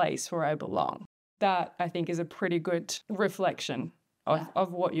in a place where I belong. That I think is a pretty good reflection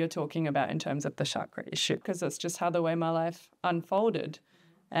of what you're talking about in terms of the chakra issue, because that's just how the way my life unfolded.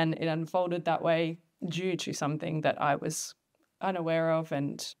 And it unfolded that way due to something that I was unaware of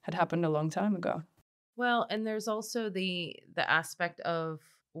and had happened a long time ago. Well, and there's also the aspect of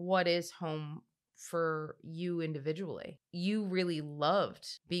what is home for you individually. You really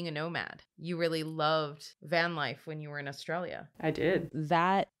loved being a nomad. You really loved van life when you were in Australia. I did.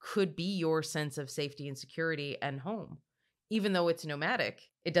 That could be your sense of safety and security and home. Even though it's nomadic,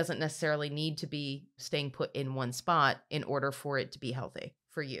 it doesn't necessarily need to be staying put in one spot in order for it to be healthy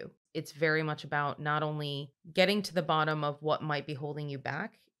for you. It's very much about not only getting to the bottom of what might be holding you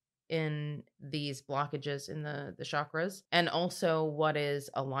back in these blockages in the chakras, and also what is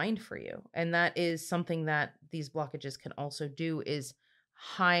aligned for you. And that is something that these blockages can also do, is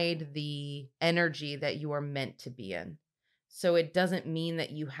hide the energy that you are meant to be in. So it doesn't mean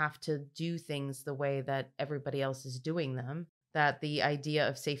that you have to do things the way that everybody else is doing them, that the idea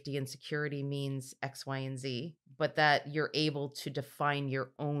of safety and security means X, Y, and Z, but that you're able to define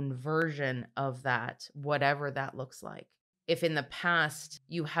your own version of that, whatever that looks like. If in the past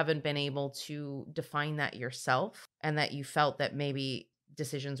you haven't been able to define that yourself, and that you felt that maybe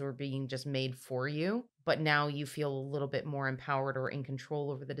decisions were being just made for you, but now you feel a little bit more empowered or in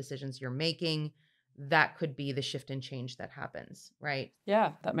control over the decisions you're making, that could be the shift and change that happens, right?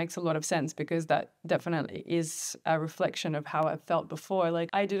 Yeah, that makes a lot of sense, because that definitely is a reflection of how I felt before. Like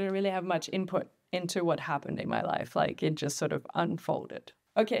I didn't really have much input into what happened in my life. Like it just sort of unfolded.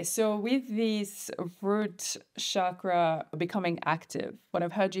 Okay, so with these root chakra becoming active, what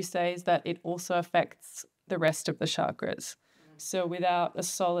I've heard you say is that it also affects the rest of the chakras. So without a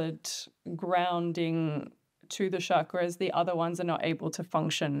solid grounding to the chakras, the other ones are not able to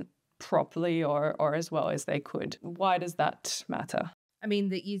function properly or as well as they could. Why does that matter? I mean,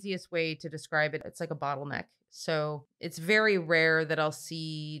 the easiest way to describe it, it's like a bottleneck. So it's very rare that I'll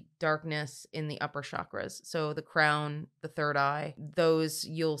see darkness in the upper chakras. So the crown, the third eye, those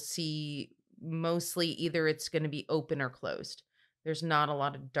you'll see mostly either it's going to be open or closed. There's not a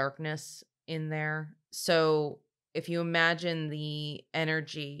lot of darkness in there. So if you imagine the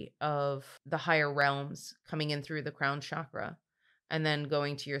energy of the higher realms coming in through the crown chakra and then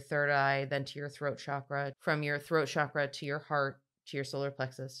going to your third eye, then to your throat chakra, from your throat chakra to your heart, to your solar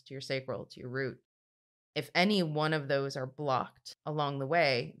plexus, to your sacral, to your root. If any one of those are blocked along the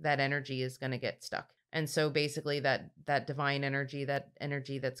way, that energy is going to get stuck. And so basically that divine energy, that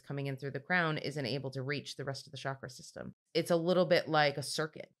energy that's coming in through the crown isn't able to reach the rest of the chakra system. It's a little bit like a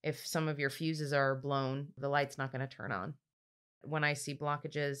circuit. If some of your fuses are blown, the light's not going to turn on. When I see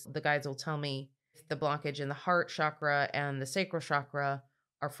blockages, the guides will tell me if the blockage in the heart chakra and the sacral chakra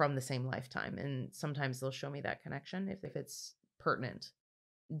are from the same lifetime. And sometimes they'll show me that connection if it's pertinent.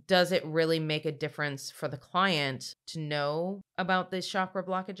 Does it really make a difference for the client to know about these chakra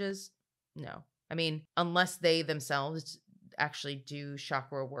blockages? No. I mean, unless they themselves actually do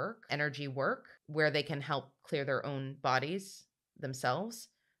chakra work, energy work, where they can help clear their own bodies themselves,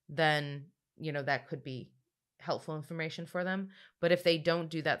 then, that could be helpful information for them. But if they don't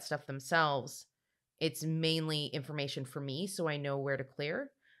do that stuff themselves, it's mainly information for me so I know where to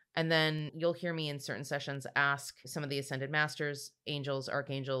clear. And then you'll hear me in certain sessions ask some of the ascended masters, angels,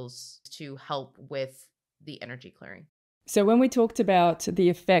 archangels to help with the energy clearing. So when we talked about the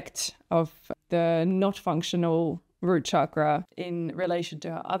effect of the not functional root chakra in relation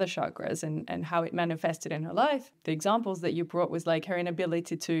to her other chakras and how it manifested in her life, the examples that you brought was like her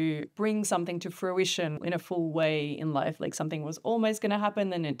inability to bring something to fruition in a full way in life. Like something was almost going to happen,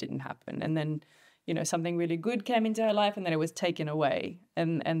 then it didn't happen. And then something really good came into her life and then it was taken away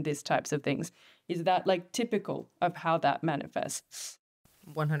and these types of things. Is that like typical of how that manifests?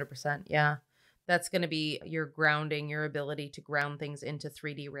 100%. Yeah. That's going to be your grounding, your ability to ground things into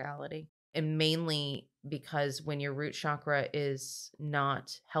 3D reality. And mainly because when your root chakra is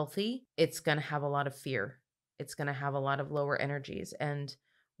not healthy, it's going to have a lot of fear. It's going to have a lot of lower energies. And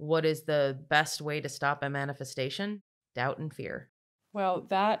what is the best way to stop a manifestation? Doubt and fear. Well,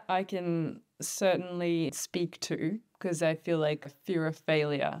 that I can certainly speak to because I feel like fear of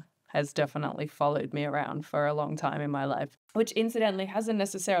failure has definitely followed me around for a long time in my life, which incidentally hasn't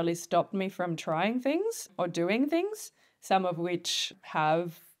necessarily stopped me from trying things or doing things, some of which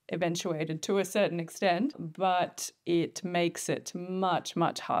have eventuated to a certain extent, but it makes it much,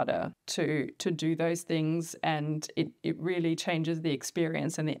 much harder to do those things, and it really changes the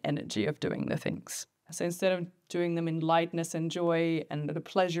experience and the energy of doing the things. So instead of doing them in lightness and joy and the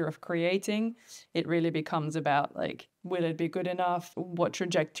pleasure of creating, it really becomes about like, will it be good enough? What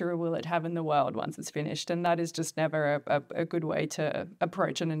trajectory will it have in the world once it's finished? And that is just never a good way to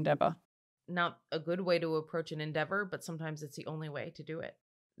approach an endeavor. Not a good way to approach an endeavor, but sometimes it's the only way to do it.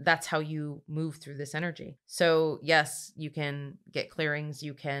 That's how you move through this energy. So yes, you can get clearings,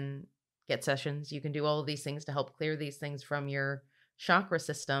 you can get sessions, you can do all of these things to help clear these things from your chakra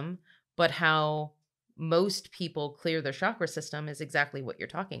system, but how most people clear their chakra system is exactly what you're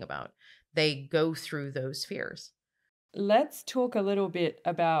talking about. They go through those fears. Let's talk a little bit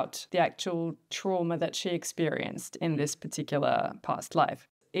about the actual trauma that she experienced in this particular past life.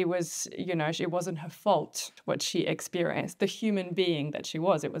 It was, it wasn't her fault what she experienced. The human being that she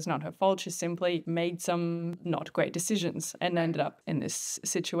was, it was not her fault. She simply made some not great decisions and ended up in this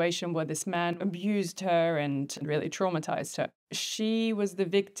situation where this man abused her and really traumatized her. She was the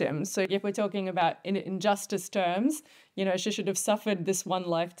victim. So if we're talking about in injustice terms, she should have suffered this one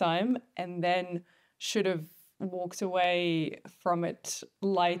lifetime and then should have walked away from it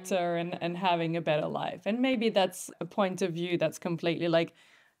lighter and having a better life. And maybe that's a point of view that's completely like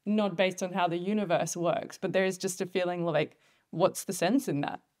not based on how the universe works, but there is just a feeling like, what's the sense in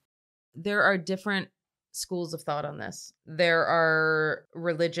that? There are different schools of thought on this. There are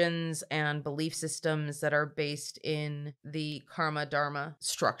religions and belief systems that are based in the karma dharma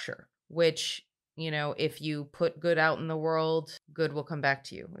structure, which, if you put good out in the world, good will come back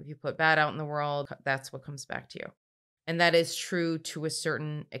to you. If you put bad out in the world, that's what comes back to you. And that is true to a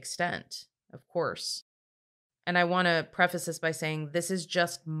certain extent, of course. And I want to preface this by saying this is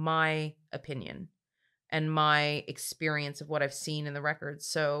just my opinion and my experience of what I've seen in the records.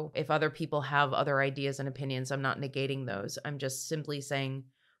 So if other people have other ideas and opinions, I'm not negating those. I'm just simply saying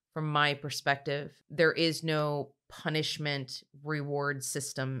from my perspective, there is no punishment reward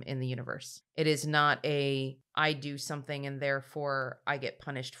system in the universe. It is not I do something and therefore I get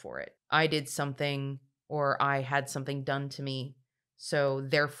punished for it. I did something or I had something done to me, so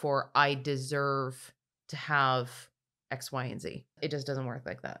therefore I deserve to have X, Y, and Z. It just doesn't work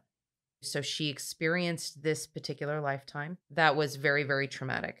like that. So she experienced this particular lifetime that was very, very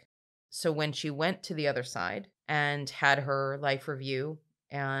traumatic. So when she went to the other side and had her life review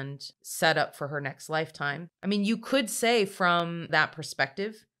and set up for her next lifetime, I mean, you could say from that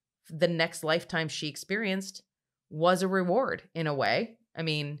perspective, the next lifetime she experienced was a reward in a way. I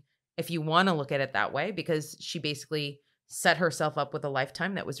mean, if you want to look at it that way, because she basically set herself up with a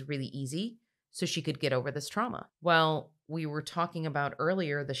lifetime that was really easy so she could get over this trauma. Well, we were talking about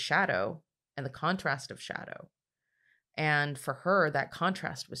earlier the shadow and the contrast of shadow. And for her, that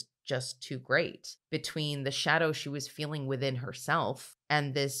contrast was just too great between the shadow she was feeling within herself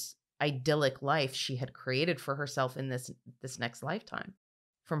and this idyllic life she had created for herself in this next lifetime.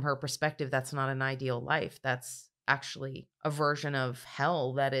 From her perspective, that's not an ideal life. That's actually a version of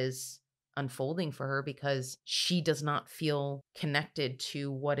hell that is unfolding for her because she does not feel connected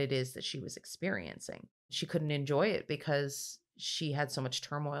to what it is that she was experiencing. She couldn't enjoy it because she had so much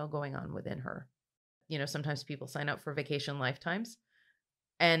turmoil going on within her. You know, sometimes people sign up for vacation lifetimes,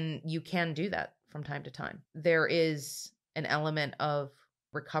 and you can do that from time to time. There is an element of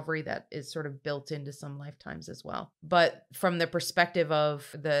recovery that is sort of built into some lifetimes as well. But from the perspective of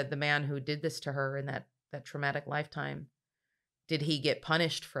the man who did this to her in that traumatic lifetime, did he get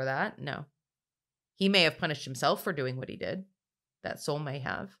punished for that? No. He may have punished himself for doing what he did. That soul may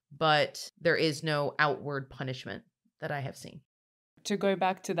have, but there is no outward punishment that I have seen. To go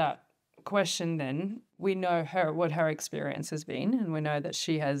back to that question then, we know what her experience has been, and we know that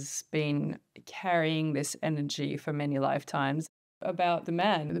she has been carrying this energy for many lifetimes. About the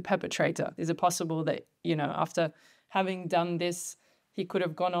man, the perpetrator, is it possible that, you know, after having done this, he could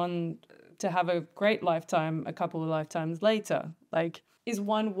have gone on to have a great lifetime a couple of lifetimes later? Like, is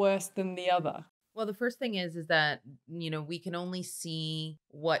one worse than the other? Well, the first thing is that, you know, we can only see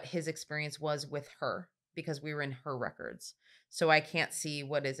what his experience was with her because we were in her records. So I can't see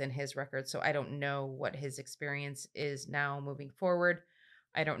what is in his records. So I don't know what his experience is now moving forward.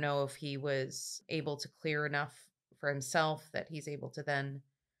 I don't know if he was able to clear enough for himself that he's able to then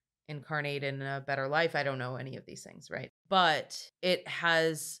incarnate in a better life. I don't know any of these things, right? But it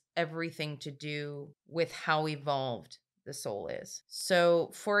has everything to do with how evolved the soul is.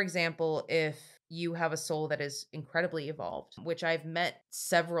 So, for example, if you have a soul that is incredibly evolved, which I've met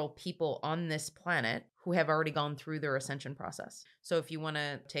several people on this planet who have already gone through their ascension process. So if you want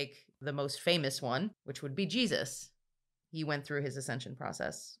to take the most famous one, which would be Jesus, he went through his ascension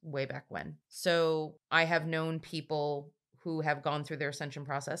process way back when. So I have known people who have gone through their ascension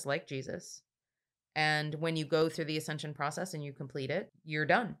process like Jesus. And when you go through the ascension process and you complete it, you're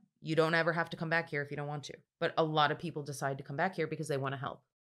done. You don't ever have to come back here if you don't want to. But a lot of people decide to come back here because they want to help.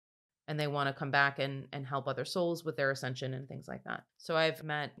 And they want to come back and help other souls with their ascension and things like that. So I've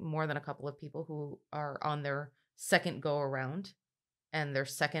met more than a couple of people who are on their second go around and their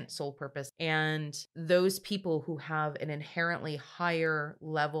second soul purpose. And those people who have an inherently higher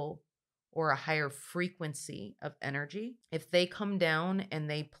level or a higher frequency of energy, if they come down and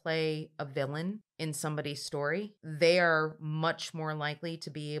they play a villain in somebody's story, they are much more likely to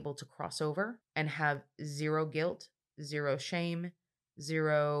be able to cross over and have zero guilt, zero shame,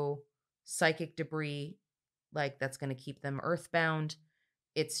 zero psychic debris, like that's going to keep them earthbound.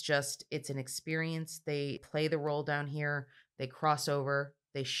 It's an experience. They play the role down here, they cross over,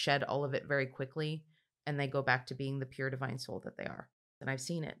 they shed all of it very quickly, and they go back to being the pure divine soul that they are. And I've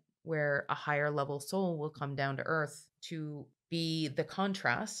seen it where a higher level soul will come down to earth to be the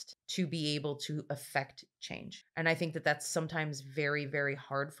contrast, to be able to affect change. And I think that that's sometimes very, very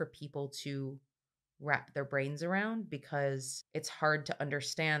hard for people to wrap their brains around, because it's hard to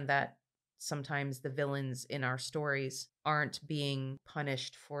understand that sometimes the villains in our stories aren't being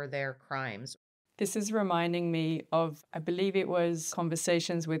punished for their crimes. This is reminding me of, I believe it was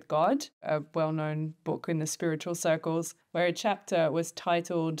Conversations with God, a well-known book in the spiritual circles, where a chapter was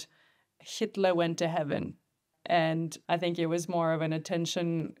titled Hitler Went to Heaven. And I think it was more of an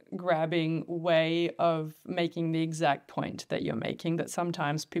attention-grabbing way of making the exact point that you're making, that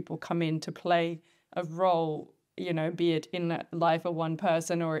sometimes people come in to play a role, you know, be it in the life of one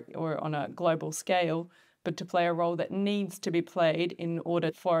person or on a global scale, but to play a role that needs to be played in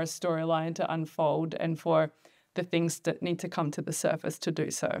order for a storyline to unfold and for the things that need to come to the surface to do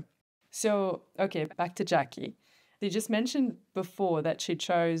so. So, okay, back to Jacqui. You just mentioned before that she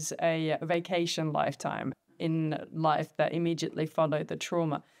chose a vacation lifetime in life that immediately followed the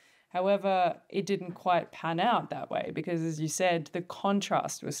trauma. However, it didn't quite pan out that way because, as you said, the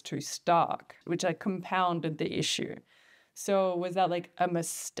contrast was too stark, which compounded the issue. So was that like a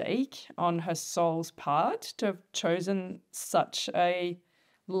mistake on her soul's part to have chosen such a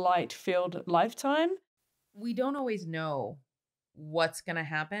light-filled lifetime? We don't always know what's going to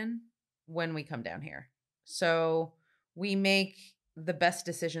happen when we come down here. So we make the best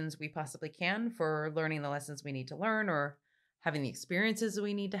decisions we possibly can for learning the lessons we need to learn or having the experiences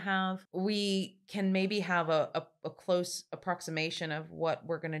we need to have. We can maybe have a close approximation of what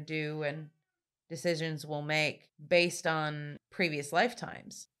we're going to do and decisions we'll make based on previous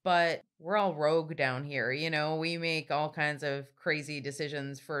lifetimes. But we're all rogue down here. You know, we make all kinds of crazy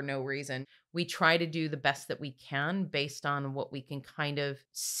decisions for no reason. We try to do the best that we can based on what we can kind of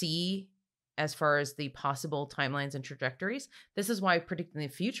see as far as the possible timelines and trajectories. This is why predicting the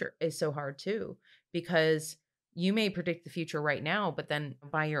future is so hard too, because you may predict the future right now, but then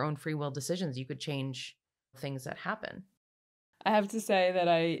by your own free will decisions, you could change things that happen. I have to say that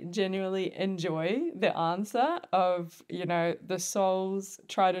I genuinely enjoy the answer of, you know, the souls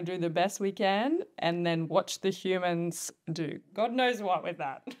try to do the best we can and then watch the humans do God knows what with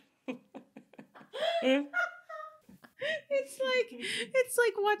that. It's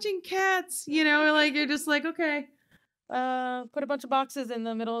like watching cats, you know, like you're just like, okay, put a bunch of boxes in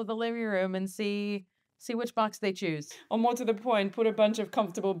the middle of the living room and see which box they choose. Or more to the point, put a bunch of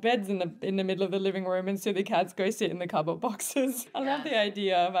comfortable beds in the middle of the living room and see the cats go sit in the cardboard boxes. I love the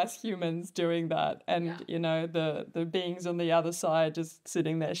idea of us humans doing that, and you know, the beings on the other side just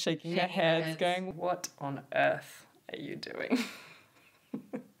sitting there shaking their heads, going, "What on earth are you doing?"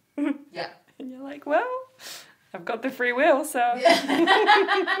 Yeah, and you're like, "Well, I've got the free will, so."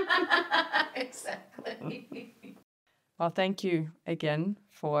 Exactly. Well, thank you again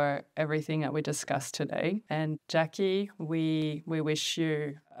for everything that we discussed today. And Jacqui, we wish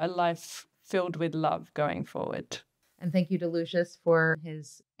you a life filled with love going forward. And thank you to Lucius for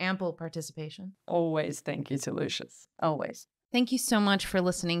his ample participation. Always thank you to Lucius. Always. Thank you so much for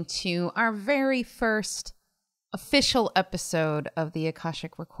listening to our very first official episode of the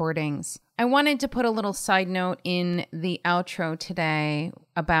Akashic Recordings. I wanted to put a little side note in the outro today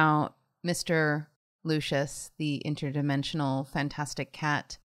about Mr. Lucius, the interdimensional fantastic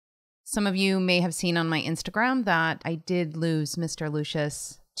cat. Some of you may have seen on my Instagram that I did lose Mr.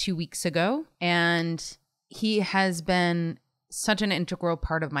 Lucius 2 weeks ago, and he has been such an integral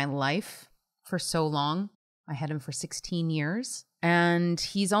part of my life for so long. I had him for 16 years, and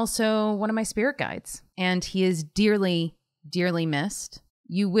he's also one of my spirit guides, and he is dearly, dearly missed.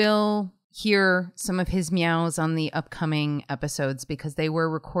 You will hear some of his meows on the upcoming episodes because they were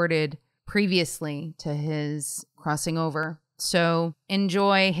recorded previously to his crossing over. So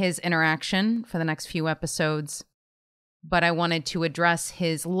enjoy his interaction for the next few episodes. But I wanted to address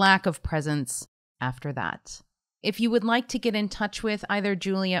his lack of presence after that. If you would like to get in touch with either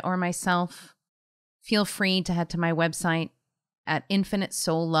Julia or myself, feel free to head to my website at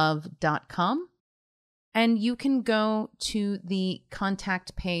infinitesoullove.com. And you can go to the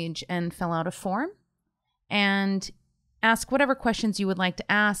contact page and fill out a form and ask whatever questions you would like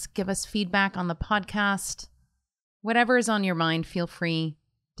to ask. Give us feedback on the podcast. Whatever is on your mind, feel free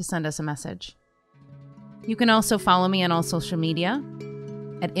to send us a message. You can also follow me on all social media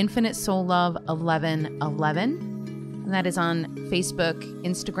at infinitesoullove1111. And that is on Facebook,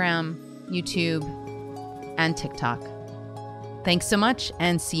 Instagram, YouTube, and TikTok. Thanks so much,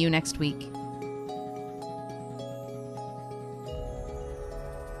 and see you next week.